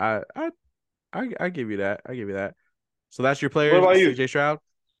I I I give you that. I give you that. So that's your What player, about you? CJ Stroud.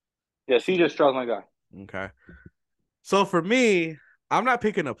 Yeah, CJ Stroud's my guy. Okay. So for me, I'm not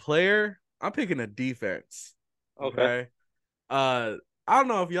picking a player. I'm picking a defense. Okay. Okay. Uh, I don't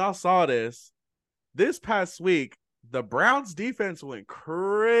know if y'all saw this. This past week, the Browns defense went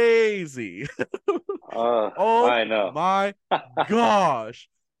crazy. Oh I know. my gosh.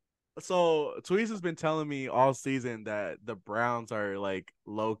 So Tweez has been telling me all season that the Browns are like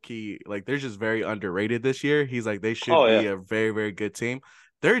low key, like they're just very underrated this year. He's like they should Oh be yeah. a very, very good team.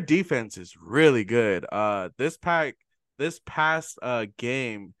 Their defense is really good. This past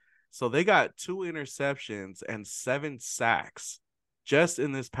game, so they got 2 interceptions and 7 sacks just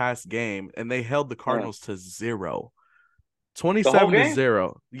in this past game, and they held the Huh. Cardinals to zero. The whole 27 to game?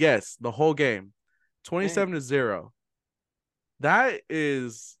 0. Yes, the whole game. Dang, 27 to 0. That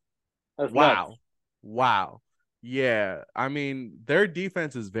is that's nuts. wow. Wow. Yeah. I mean, their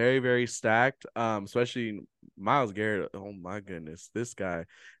defense is very, very stacked. Especially Miles Garrett. Oh my goodness. This guy.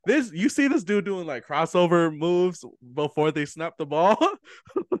 This you see this dude doing like crossover moves before they snap the ball.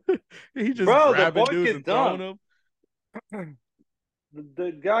 He just Bro, the grabbing boy dudes can and throwing dunk. them.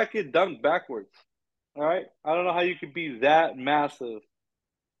 The guy can dunk backwards. All right. I don't know how you could be that massive.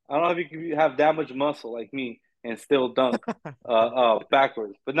 I don't know if you can have that much muscle like me and still dunk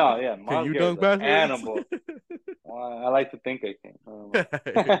backwards. But no, yeah, Can Miles you Garrett's dunk an backwards? animal. I like to think I can. I don't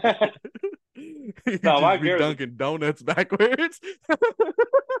know. You No, just Miles be Garrett's a dunking donuts backwards.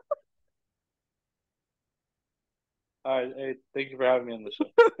 all right. Hey, thank you for having me on the show.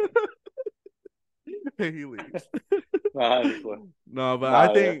 He leaves. Nah, just like, No, but I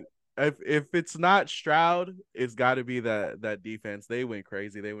nah, yeah. think if it's not Stroud, it's got to be that defense. They went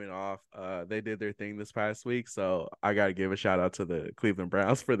crazy. They went off. They did their thing this past week. So I got to give a shout out to the Cleveland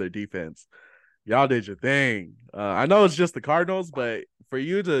Browns for their defense. Y'all did your thing. I know it's just the Cardinals, but for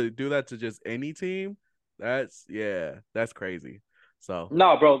you to do that to just any team, that's crazy. So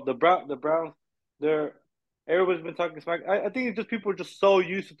No, bro, the Browns, they're everybody's been talking smack. I think it's just people are just so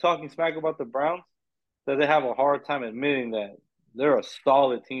used to talking smack about the Browns that they have a hard time admitting that they're a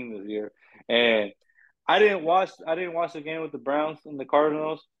solid team this year. yeah, And I didn't watch the game with the Browns and the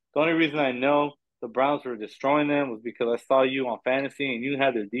Cardinals. The only reason I know the Browns were destroying them was because I saw you on fantasy and you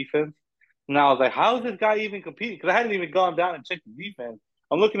had their defense. And I was like, how is this guy even competing? Because I hadn't even gone down and checked the defense.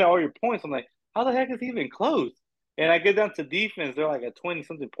 I'm looking at all your points. I'm like, how the heck is he even close? And I get down to defense, they're like at 20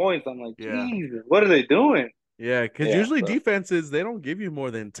 something points. I'm like, yeah. Jesus, what are they doing? Yeah, because Yeah, usually so defenses they don't give you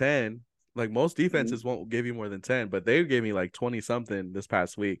more than 10. Like most mm-hmm. defenses won't give you more than 10, but they gave me like 20 something this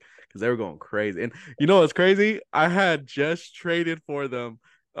past week because they were going crazy. And you know what's crazy? I had just traded for them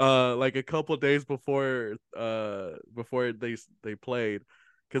like a couple days before they played,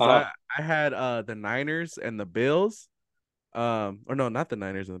 because Uh-huh. I had the Niners and the Bills. Or no, not the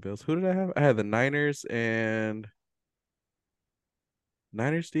Niners and the Bills. Who did I have? I had the Niners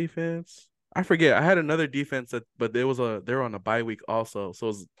defense. I forget. I had another defense but they were on a bye week also. So it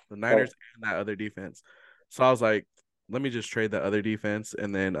was the Right. Niners and that other defense. So I was like, let me just trade that other defense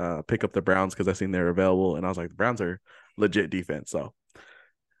and then pick up the Browns because I seen they're available. And I was like, the Browns are legit defense. So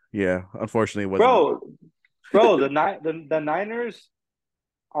yeah, unfortunately, it wasn't. Bro, bro, the Niners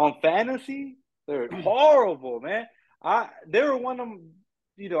on fantasy, they're horrible, man. They were one of them,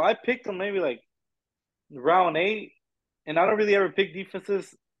 I picked them maybe like round 8, and I don't really ever pick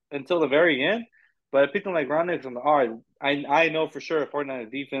defenses until the very end. But I picked them like round 8 because I'm like, all right, I know for sure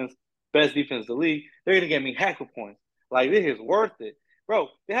 49ers defense, best defense in the league, they're gonna get me heck of points. Like this is worth it, bro.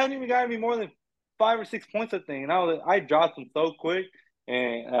 They haven't even gotten me more than 5 or 6 points, I think, and I dropped them so quick,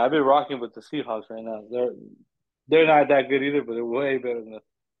 and I've been rocking with the Seahawks right now. They're not that good either, but they're way better than the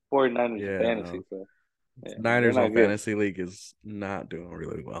 49ers in Yeah, fantasy. no. So yeah, they're Niners not on good. fantasy league is not doing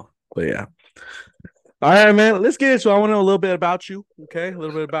really well. But yeah. All right, man. Let's get it. So I want to know a little bit about you. Okay, a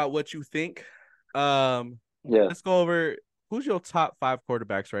little bit about what you think. Um, Yeah, let's go over who's your top five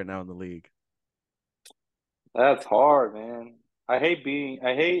quarterbacks right now in the league. that's hard, man. I hate See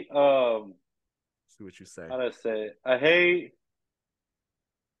what you say. how do I say it? I hate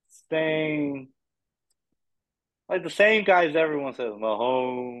staying like the same guys everyone says,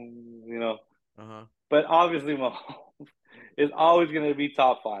 Mahomes. Uh huh. But obviously Mahomes is always gonna be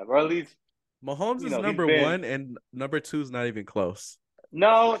top 5, or at least, Mahomes is he's number been. one, and number two is not even close.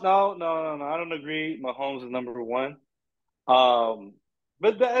 No, no, no, no, no. I don't agree. Mahomes is number one. Um,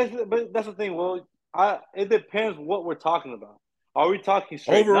 but that's the thing. Well, it depends what we're talking about. Are we talking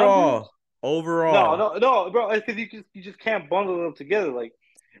straight numbers? Overall, No, overall. no, no, bro. Because you just can't bundle them together. Like,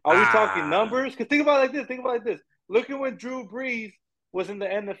 are we talking Ah, numbers? Because think about it like this. Think about it like this. Look at when Drew Brees was in the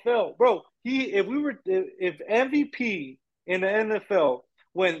NFL, bro. If MVP in the NFL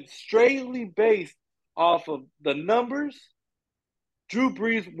went straightly based off of the numbers, Drew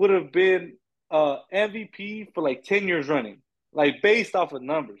Brees would have been MVP for like 10 years running, like based off of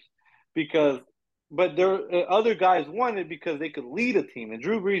numbers. Because, but there other guys won it because they could lead a team. And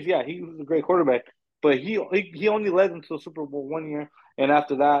Drew Brees, yeah, he was a great quarterback, but he only led them to a Super Bowl one year, and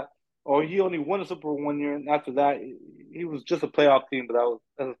after that, or he only won a Super Bowl one year, and after that, he was just a playoff team. But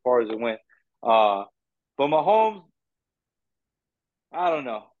that's as far as it went. Uh, but Mahomes, I don't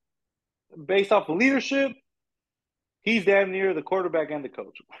know. Based off of leadership, he's damn near the quarterback and the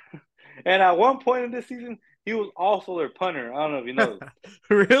coach. And at one point in this season, he was also their punter. I don't know if you know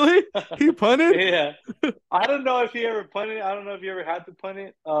really? He punted? yeah. I don't know if he ever punted. I don't know if he ever had to punt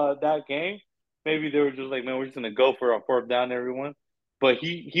it that game. Maybe they were just like, man, we're just gonna go for a fourth down, everyone. But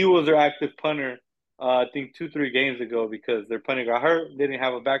he was their active punter. I think 2 3 games ago because their punter got hurt. They didn't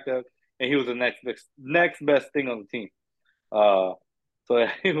have a backup, and he was the next best thing on the team. Uh, so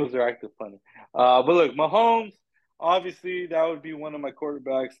he was their active punter. But look, Mahomes, obviously that would be one of my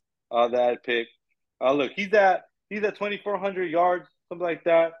quarterbacks that I'd pick. Look, he's at 2,400 yards, something like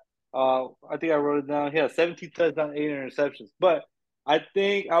that. I think I wrote it down. He has 17 touchdowns, 8 interceptions. But I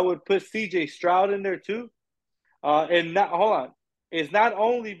think I would put C.J. Stroud in there too. And not hold on, it's not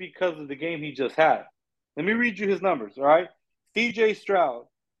only because of the game he just had. Let me read you his numbers. All right, C.J. Stroud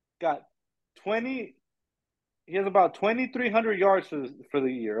got 20. He has about 2,300 yards for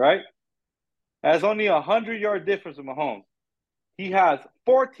the year. Right, that's only 100-yard difference with Mahomes. He has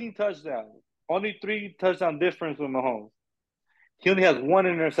 14 touchdowns, only 3 touchdown difference with Mahomes. He only has one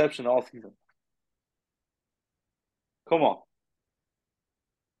interception all season. Come on.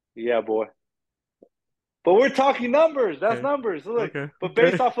 Yeah, boy. But we're talking numbers. That's Okay. numbers. Look, Okay. but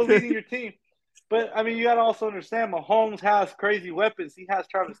Okay. based off of Okay. leading your team. But I mean, you got to also understand Mahomes has crazy weapons. He has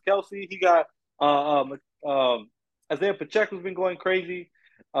Travis Kelsey. He got Isaiah Pacheco's been going crazy.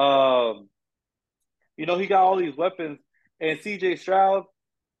 Um, he got all these weapons. And CJ Stroud,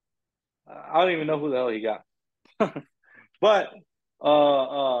 I don't even know who the hell he got. But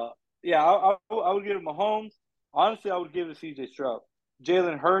yeah, I would give it Mahomes. Honestly, I would give it to CJ Stroud.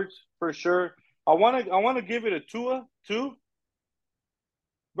 Jalen Hurts for sure. I want to give it a Tua too,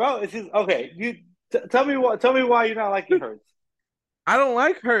 bro. It's just okay. Tell me why you're not liking Hurts. I don't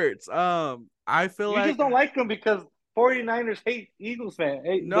like Hurts. I feel You just like don't like him because 49ers hate hate the Eagles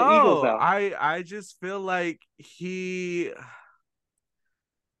no, now. I just feel like he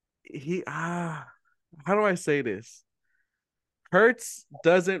how do I say this? Hurts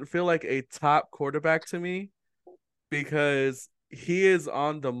doesn't feel like a top quarterback to me because he is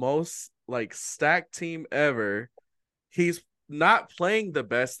on the most like stacked team ever. He's not playing the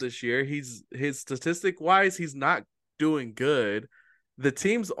best this year. His statistic wise, he's not doing good. The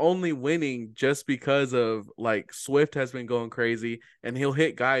team's only winning just because of like Swift has been going crazy and he'll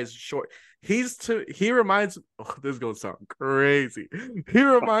hit guys short. He reminds this is gonna sound crazy. He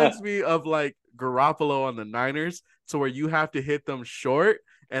reminds me of like Garoppolo on the Niners, to where you have to hit them short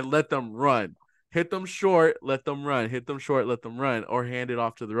and let them run. Hit them short, let them run. Hit them short, let them run, or hand it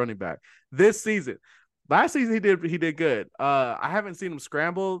off to the running back. This season, last season he did good. I haven't seen him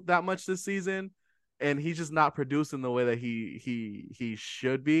scramble that much this season, and he's just not producing the way that he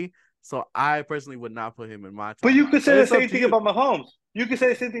should be. So I personally would not put him in my But top you five. could say But the it's up same to thing you. about Mahomes. You could say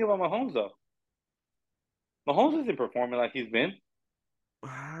the same thing about Mahomes, though. Mahomes isn't performing like he's been.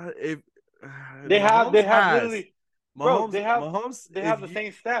 If They have Mahomes they have has literally, bro. Mahomes Mahomes They if have the you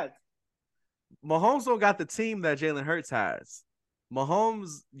same stats. Mahomes don't got the team that Jalen Hurts has.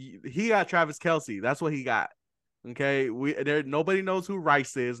 Mahomes, he got Travis Kelsey. That's what he got. Okay, nobody knows who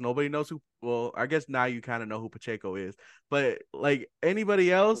Rice is. Nobody knows who. Well, I guess now you kind of know who Pacheco is, but like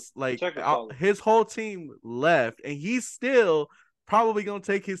anybody else, like Pacheco's solid. his whole team left, and he's still probably gonna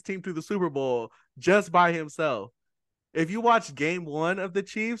take his team to the Super Bowl just by himself. If you watch Game 1 of the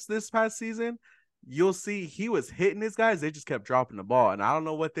Chiefs this past season, you'll see he was hitting his guys. They just kept dropping the ball, and I don't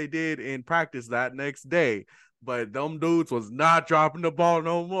know what they did in practice that next day, but them dudes was not dropping the ball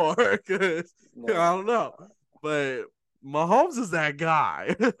no more. Because I Yeah, don't know, but Mahomes is that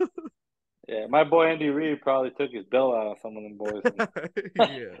guy. yeah. My boy Andy Reid probably took his belt out on some of them boys.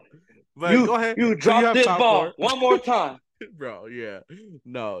 Yeah, but you go ahead. you Who you drop have this top ball four, one more time. bro? Yeah,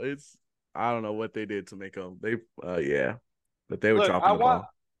 no, it's I don't know what they did to make them. Yeah, but they were Look, dropping the ball.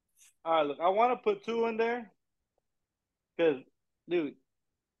 all right. Look, I want to put two in there because, dude.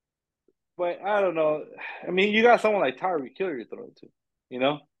 But I don't know. I mean, you got someone like Tyreek Hill you're throwing to. You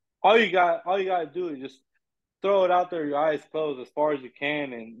know, all you got to do is just throw it out there, your eyes closed as far as you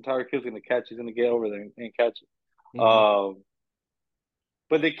can, and Tyreek Hill's gonna catch. He's gonna get over there and catch it. Mm-hmm.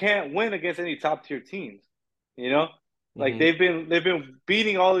 But they can't win against any top tier teams. You know, like Mm-hmm. they've been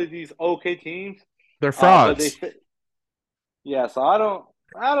beating all of these okay teams. They're But frauds. yeah. So I don't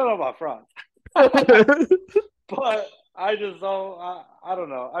know about France, but I just don't. I don't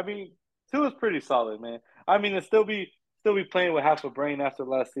know. I mean, two is pretty solid, man. I mean, to still be playing with half a brain after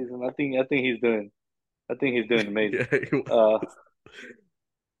last season. I think he's doing. I think he's doing amazing. Yeah, he Uh, was.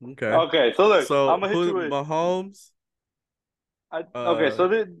 Okay. okay, so look, I'm So gonna hit who you with. Mahomes? Okay, Uh so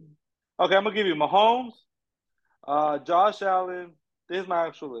this. Okay, I'm gonna give you Mahomes, Josh Allen. This is my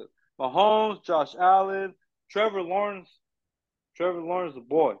actual list: Mahomes, Josh Allen, Trevor Lawrence. Trevor Lawrence, the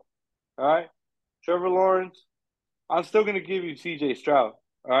boy. All right, Trevor Lawrence. I'm still gonna give you C.J. Stroud.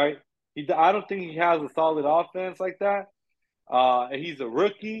 All right, I don't think he has a solid offense like that. He's a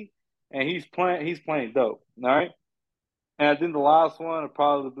rookie, and he's playing dope. All right, and I think the last one would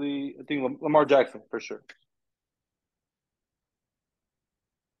probably I think Lamar Jackson for sure.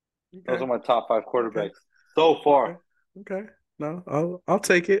 Those okay. are my top five Okay. quarterbacks so Okay. far. Okay. No, I'll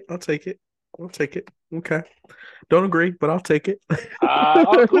take it. I'll take it. I'll take it. Okay. Don't agree, but I'll take it.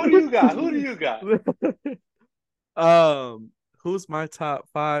 Who do you got? Who do you got? um, who's my top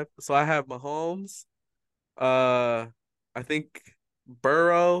five? So I have Mahomes. Uh, I think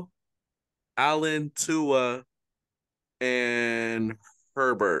Burrow, Allen, Tua, and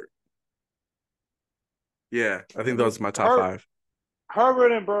Herbert. Yeah, I I think those mean, are my top five.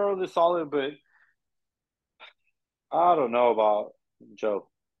 Herbert and Burrow is solid, but I don't know about Joe.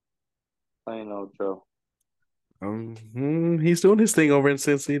 Plain old Joe. He's doing his thing over in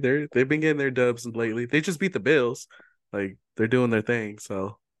Cincy. They've been getting their dubs lately. They just beat the Bills. Like they're doing their thing.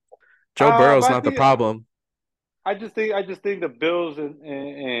 So Joe Burrow's But not the problem. I just think the Bills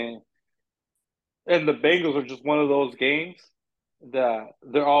and the Bengals are just one of those games that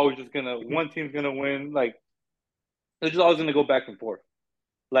they're always just gonna one team's gonna win. Like they're just always gonna go back and forth.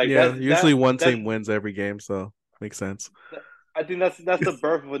 Like Yeah, usually one that's team wins every game, so makes sense. I think that's the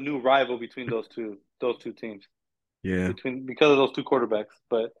birth of a new rival between those two teams Yeah, between because of those two quarterbacks.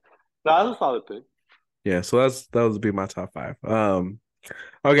 But no, that's a solid pick. yeah. So that would be my top five.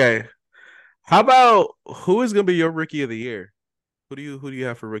 Okay. How about who is gonna be your rookie of the year? Who do you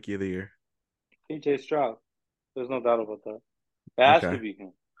have for rookie of the year? CJ Stroud. There's no doubt about that. It has to Okay. be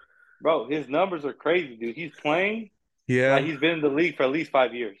him. Bro, his numbers are crazy, dude. He's playing like Yeah. he's been in the league for at least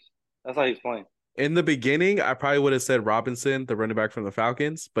 5 years. That's how he's playing. In the beginning, I probably would have said Robinson, the running back from the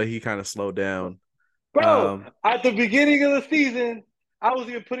Falcons, but he kind of slowed down. Bro, Um, at the beginning of the season, I was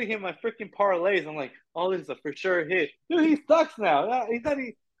even putting him in my freaking parlays. I'm like, oh, this is a for sure hit. Dude, he sucks now. I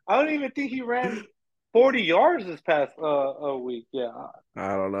don't even think he ran 40 yards this past week. Yeah. I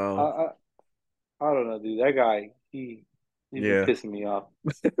don't I, know. I I don't know, dude. That guy, he. He's been Yeah. pissing me off.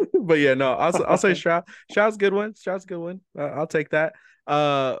 But yeah, no, I'll say Stroud. Stroud's a good one. Stroud's a good one. I'll take that.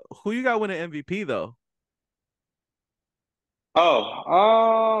 Who you got winning MVP though?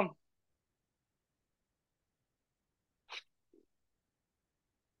 Oh,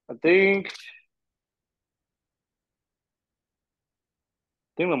 I think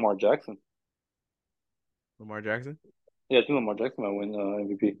Lamar Jackson. Lamar Jackson. Yeah, I think Lamar Jackson might win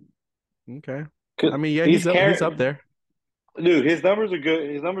MVP. Okay. 'Cause I mean, yeah, he's he's up carrying, there. dude. His numbers are good.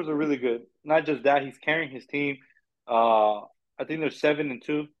 His numbers are really good. Not just that, he's carrying his team. I think they're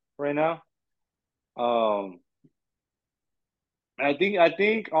 7-2 right now. Um, I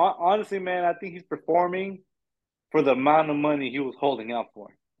think honestly, man, I think he's performing for the amount of money he was holding out for.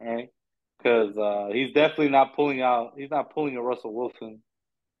 All right, because he's definitely not pulling out. He's not pulling a Russell Wilson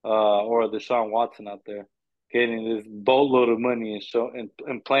or a Deshaun Watson out there, getting this boatload of money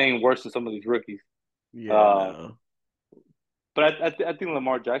and playing worse than some of these rookies. Yeah, Uh, no. but I think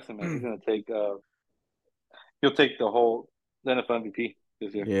Lamar Jackson, man, he'll take the NFL MVP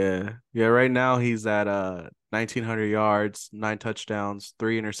this year. Yeah. Yeah, right now he's at 1900 yards, 9 touchdowns,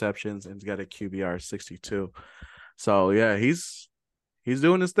 3 interceptions, and he's got a QBR 62. So yeah, he's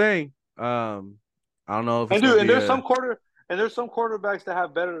doing his thing. I don't know if it's And gonna dude, and be a there's some quarterbacks that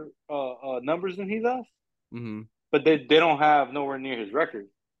have better numbers than he does, mhm. but they don't have nowhere near his record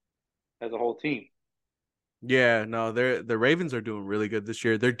as a whole team. Yeah, no, the Ravens are doing really good this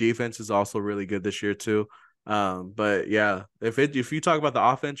year. Their defense is also really good this year too. But yeah, if you talk about the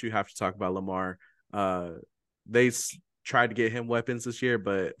offense, you have to talk about Lamar. Uh, they tried to get him weapons this year,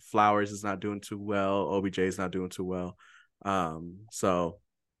 but Flowers is not doing too well. OBJ is not doing too well. So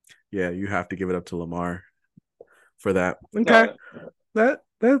yeah, you have to give it up to Lamar for that. Okay, No,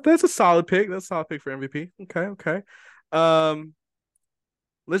 that's a solid pick. That's a solid pick for MVP. Okay, okay. Um,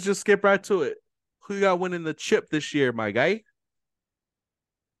 let's just skip right to it. Who you got winning the chip this year, my guy?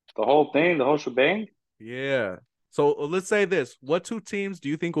 the whole thing, the whole shebang. Yeah. So let's say this: what two teams do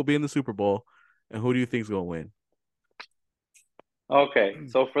you think will be in the Super Bowl, and who do you think is going to win? Okay,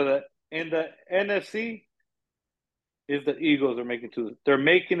 so for the in the NFC is the Eagles are making to they're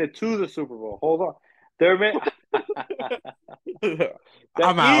making it to the Super Bowl. Hold on, they're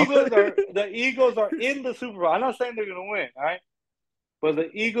I'm out. The Eagles are in the Super Bowl. I'm not saying they're gonna win, all right, but the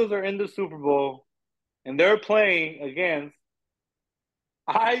Eagles are in the Super Bowl and they're playing against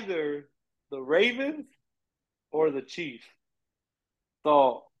either the Ravens or the Chiefs.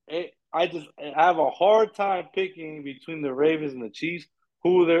 So I have a hard time picking between the Ravens and the Chiefs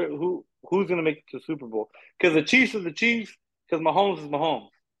who's gonna make it to the Super Bowl because the Chiefs are the Chiefs because Mahomes is Mahomes.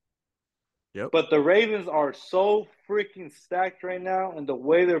 Yep. But the Ravens are so freaking stacked right now, and the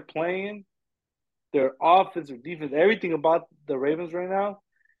way they're playing, their offense, their defense, everything about the Ravens right now.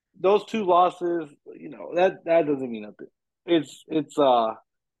 Those two losses, that doesn't mean nothing. It's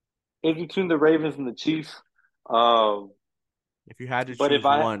between the Ravens and the Chiefs. Um, If you had to but choose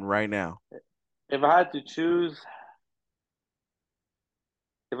one right now, if I had to choose,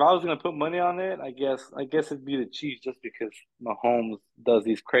 if I was gonna put money on it, I guess it'd be the Chiefs just because Mahomes does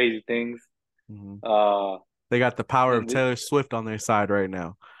these crazy things. hmm Uh, they got the power of and Taylor Swift on their side right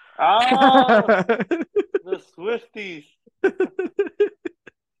now. ah, the Swifties.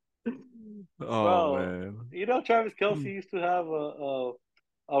 Oh Well, man. Travis Kelce used to have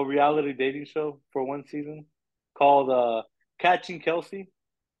a reality dating show for one season called Catching Kelsey.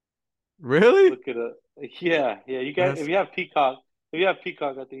 Really? Look at it. Yeah, yeah. You guys, That's if you have Peacock,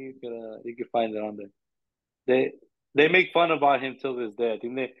 I think you can find it on there. They they make fun about him till this day. I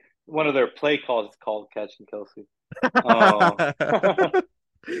think they one of their play calls is called Catching Kelsey. Oh,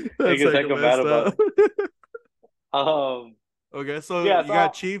 they that's get like heck mad messed about up. it. Um, Okay, so yeah. you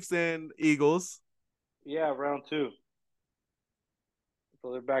got Chiefs and Eagles. Yeah, round two.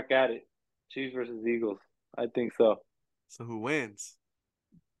 So they're back at it. Chiefs versus Eagles. I think so. So who wins?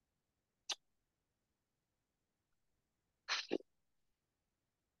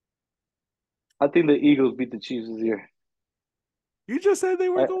 I think the Eagles beat the Chiefs this year. You just said they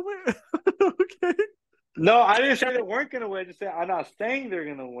were I, gonna win. Okay. no, I didn't say they weren't going to win. I just said I'm not saying they're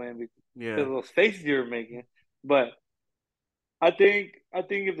going to win because Yeah. of those faces you're making. But I think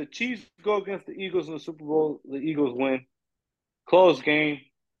if the Chiefs go against the Eagles in the Super Bowl, the Eagles win. Close game.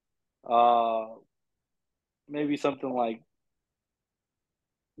 Uh, maybe something like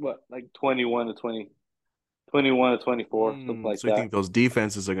what, like 21-24, something like So you that. think those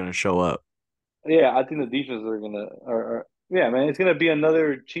defenses are gonna show up? Yeah, I think the defenses yeah, man, it's gonna be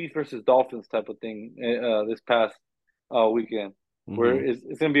another Chiefs versus Dolphins type of thing this past weekend, where Mm-hmm.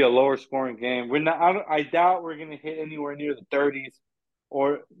 it's gonna be a lower scoring game. We're not. I doubt we're gonna hit anywhere near the 30s,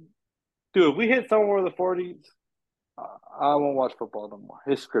 or dude, if we hit somewhere in the 40s, I won't watch football no more.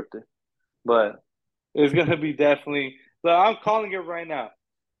 It's scripted, but it's gonna be definitely. But I'm calling it right now.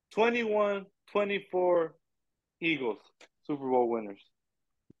 21-24 Eagles, Super Bowl winners.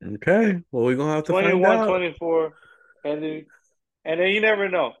 Okay. Well, we're gonna have to find Twenty-one, out. 24, and then you never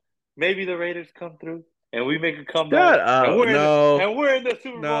know. Maybe the Raiders come through and we make a comeback, Shut up. No, and we're in the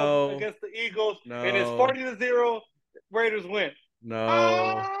Super Bowl no, against the Eagles, and it's no, 40-0. Raiders win. no,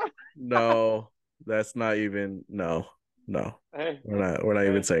 Ah! no. That's not even no, no. Hey, We're not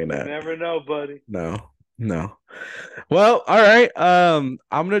even hey, saying you that. never know, buddy. No, no. Well, all right. I'm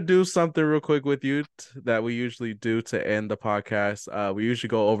gonna do something real quick with you that we usually do to end the podcast. We usually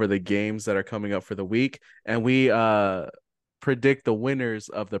go over the games that are coming up for the week, and we predict the winners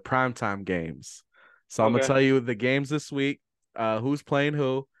of the primetime games. So I'm gonna Okay, tell you the games this week, who's playing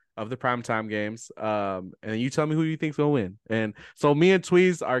who of the primetime games. And you tell me who you think's gonna win. And so me and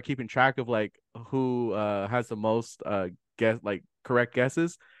Tweez are keeping track of like who has the most correct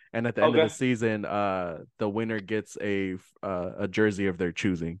guesses. And at the end of the okay. season, the winner gets a jersey of their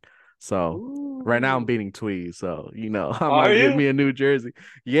choosing. So right now I'm Ooh, beating Tweez, so I are might get you? me a new jersey.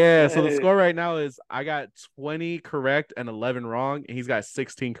 Yeah, so the Hey, score right now is I got 20 correct and 11 wrong, and he's got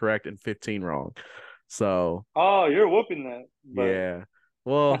 16 correct and 15 wrong. So, oh, you're whooping that, but yeah.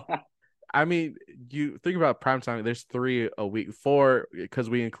 Well, I mean, you think about prime time, there's three a week, four because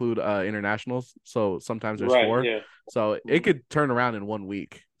we include internationals. So sometimes there's right, four. yeah. So it Mhm. could turn around in 1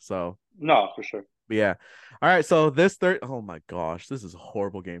 week. So No, for sure. yeah. All right. So this third, oh my gosh, this is a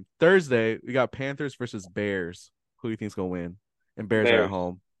horrible game. Thursday, we got Panthers versus Bears. Who do you think's gonna win? And Bears are at Bears,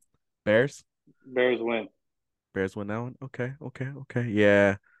 home. Bears? Bears win. Bears win that one? Okay, okay, okay.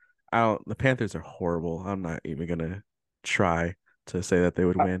 Yeah. I don't the Panthers are horrible. I'm not even gonna try to say that they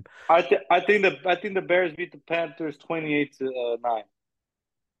would I, win. I think the Bears beat the Panthers 28 to 9.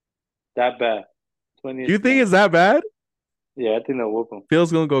 That bad. You 28 to think 9. it's that bad? Yeah, I think they'll whoop them.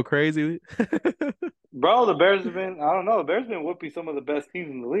 Phil's gonna go crazy. Bro, the Bears have been, I don't know, the Bears have been whooping some of the best teams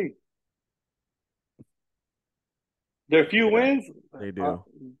in the league. Their few Yeah, wins, they uh,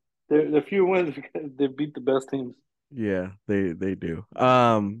 do. their few wins because they beat the best teams. Yeah, they do.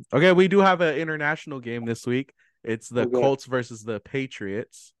 Okay, we do have an international game this week. It's the Okay. Colts versus the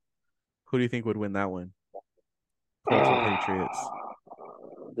Patriots. Who do you think would win that one? Colts or Patriots? Ah,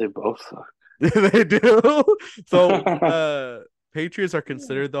 they both suck. They do. So Patriots are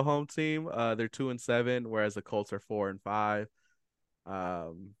considered the home team. They're 2-7, whereas the Colts are 4-5.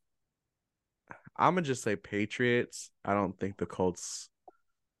 Um, I'm gonna just say Patriots. I don't think the Colts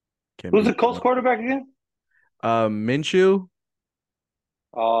can Who's the beat Colts them. quarterback again? Minshew.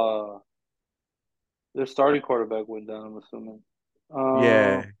 Uh, their starting quarterback went down, I'm assuming. Uh,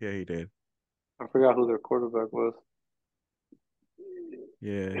 Yeah, yeah, he did. I forgot who their quarterback was.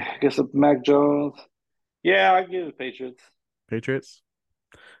 Yeah, I guess it's Mac Jones. Yeah, I give it Patriots. Patriots.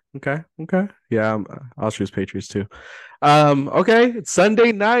 Okay, okay. Yeah, I'll choose Patriots too. Okay, it's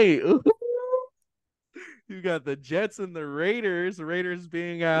Sunday night. You got the Jets and the Raiders. Raiders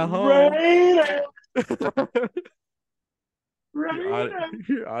being at home. Raiders! Your audio, Raiders!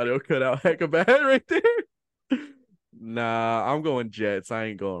 your audio cut out heck of bad right there. Nah, I'm going Jets. I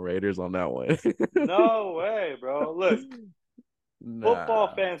ain't going Raiders on that one. No way, bro. Look, football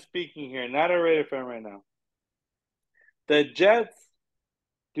Nah. fan speaking here, not a Raider fan right now. The Jets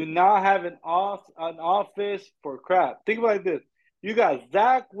do not have an office for crap. Think about it like this: you got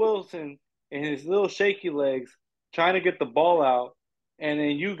Zach Wilson and his little shaky legs trying to get the ball out, and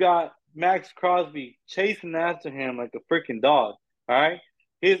then you got Max Crosby chasing after him like a freaking dog. All right,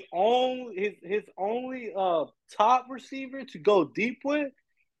 his only top receiver to go deep with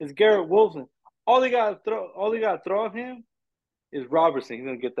is Garrett Wilson. All they gotta throw at him is Robertson. He's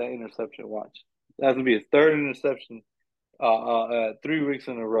gonna get that interception. Watch. That's gonna be his third interception 3 weeks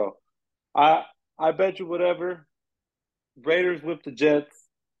in a row. I I bet you whatever. Raiders whip the Jets.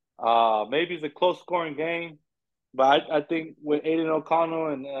 Maybe it's a close scoring game, but I think with Aiden O'Connell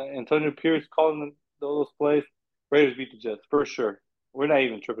and Antonio Pierce calling those plays, Raiders beat the Jets for sure. We're not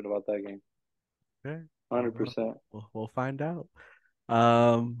even tripping about that game. Okay. Hundred Well, percent. we'll find out.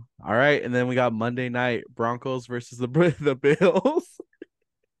 All right, and then we got Monday night Broncos versus the the Bills.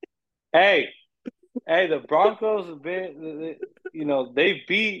 Hey, hey, the Broncos have been, they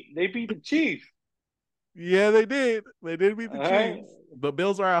beat the Chiefs. Yeah, they did. They did beat the All right. Chiefs. But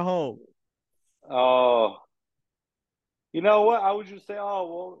Bills are at home. Oh, you know what? I would just say,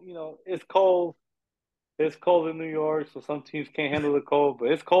 oh well, it's cold. It's cold in New York, so some teams can't handle the cold,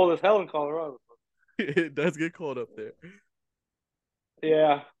 but it's cold as hell in Colorado. It does get cold up there.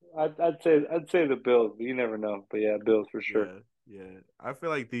 Yeah, I'd say the Bills, but you never know. But yeah, Bills for sure. Yeah, yeah. I feel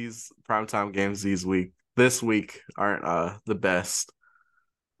like these primetime games these week this week aren't the best.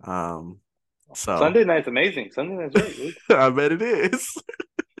 Um, so Sunday night's amazing. Sunday night's very good. I bet it is.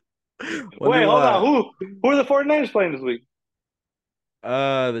 Wonder Wait, hold on. why. Who are the 49ers playing this week?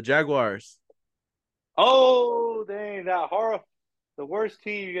 The Jaguars. Oh, dang, that horror. The worst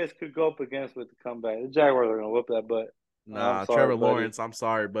team you guys could go up against with the comeback. The Jaguars are gonna whoop that butt. I'm Nah, sorry, Trevor buddy. Lawrence. I'm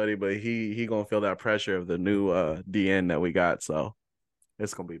sorry, buddy, but he gonna feel that pressure of the new DN that we got. So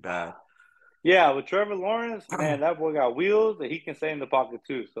it's gonna be bad. Yeah, with Trevor Lawrence, man, that boy got wheels that he can stay in the pocket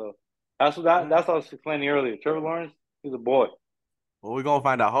too. So that's what I was explaining earlier. Trevor Lawrence, he's a boy. Well, we're gonna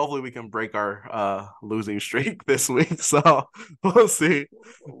find out. Hopefully, we can break our losing streak this week. So we'll see.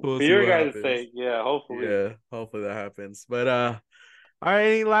 We'll For see your what guys' happens. sake, yeah, hopefully. Yeah, hopefully that happens. But all right.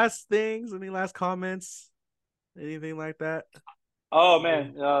 Any last things? Any last comments? Anything like that? Oh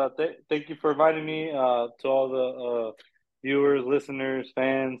man, thank you for inviting me. To all the viewers, listeners,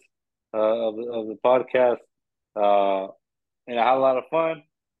 fans of the podcast. Uh, and I had a lot of fun.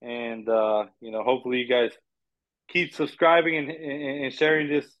 And hopefully you guys keep subscribing and sharing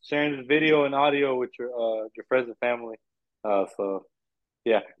this video and audio with your friends and family. So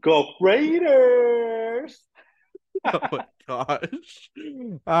yeah, go Raiders! Oh my gosh.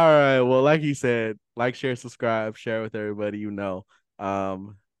 All right. Well, like you said, like, share, subscribe, share with everybody you know.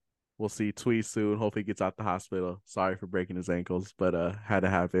 Um, we'll see Tweet soon. Hope he gets out the hospital. Sorry for breaking his ankles, but had to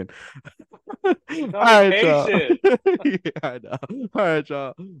happen. All He's on right, y'all. vacation. Yeah, I know. All right,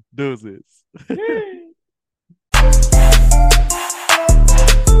 y'all. Deuces. Yay.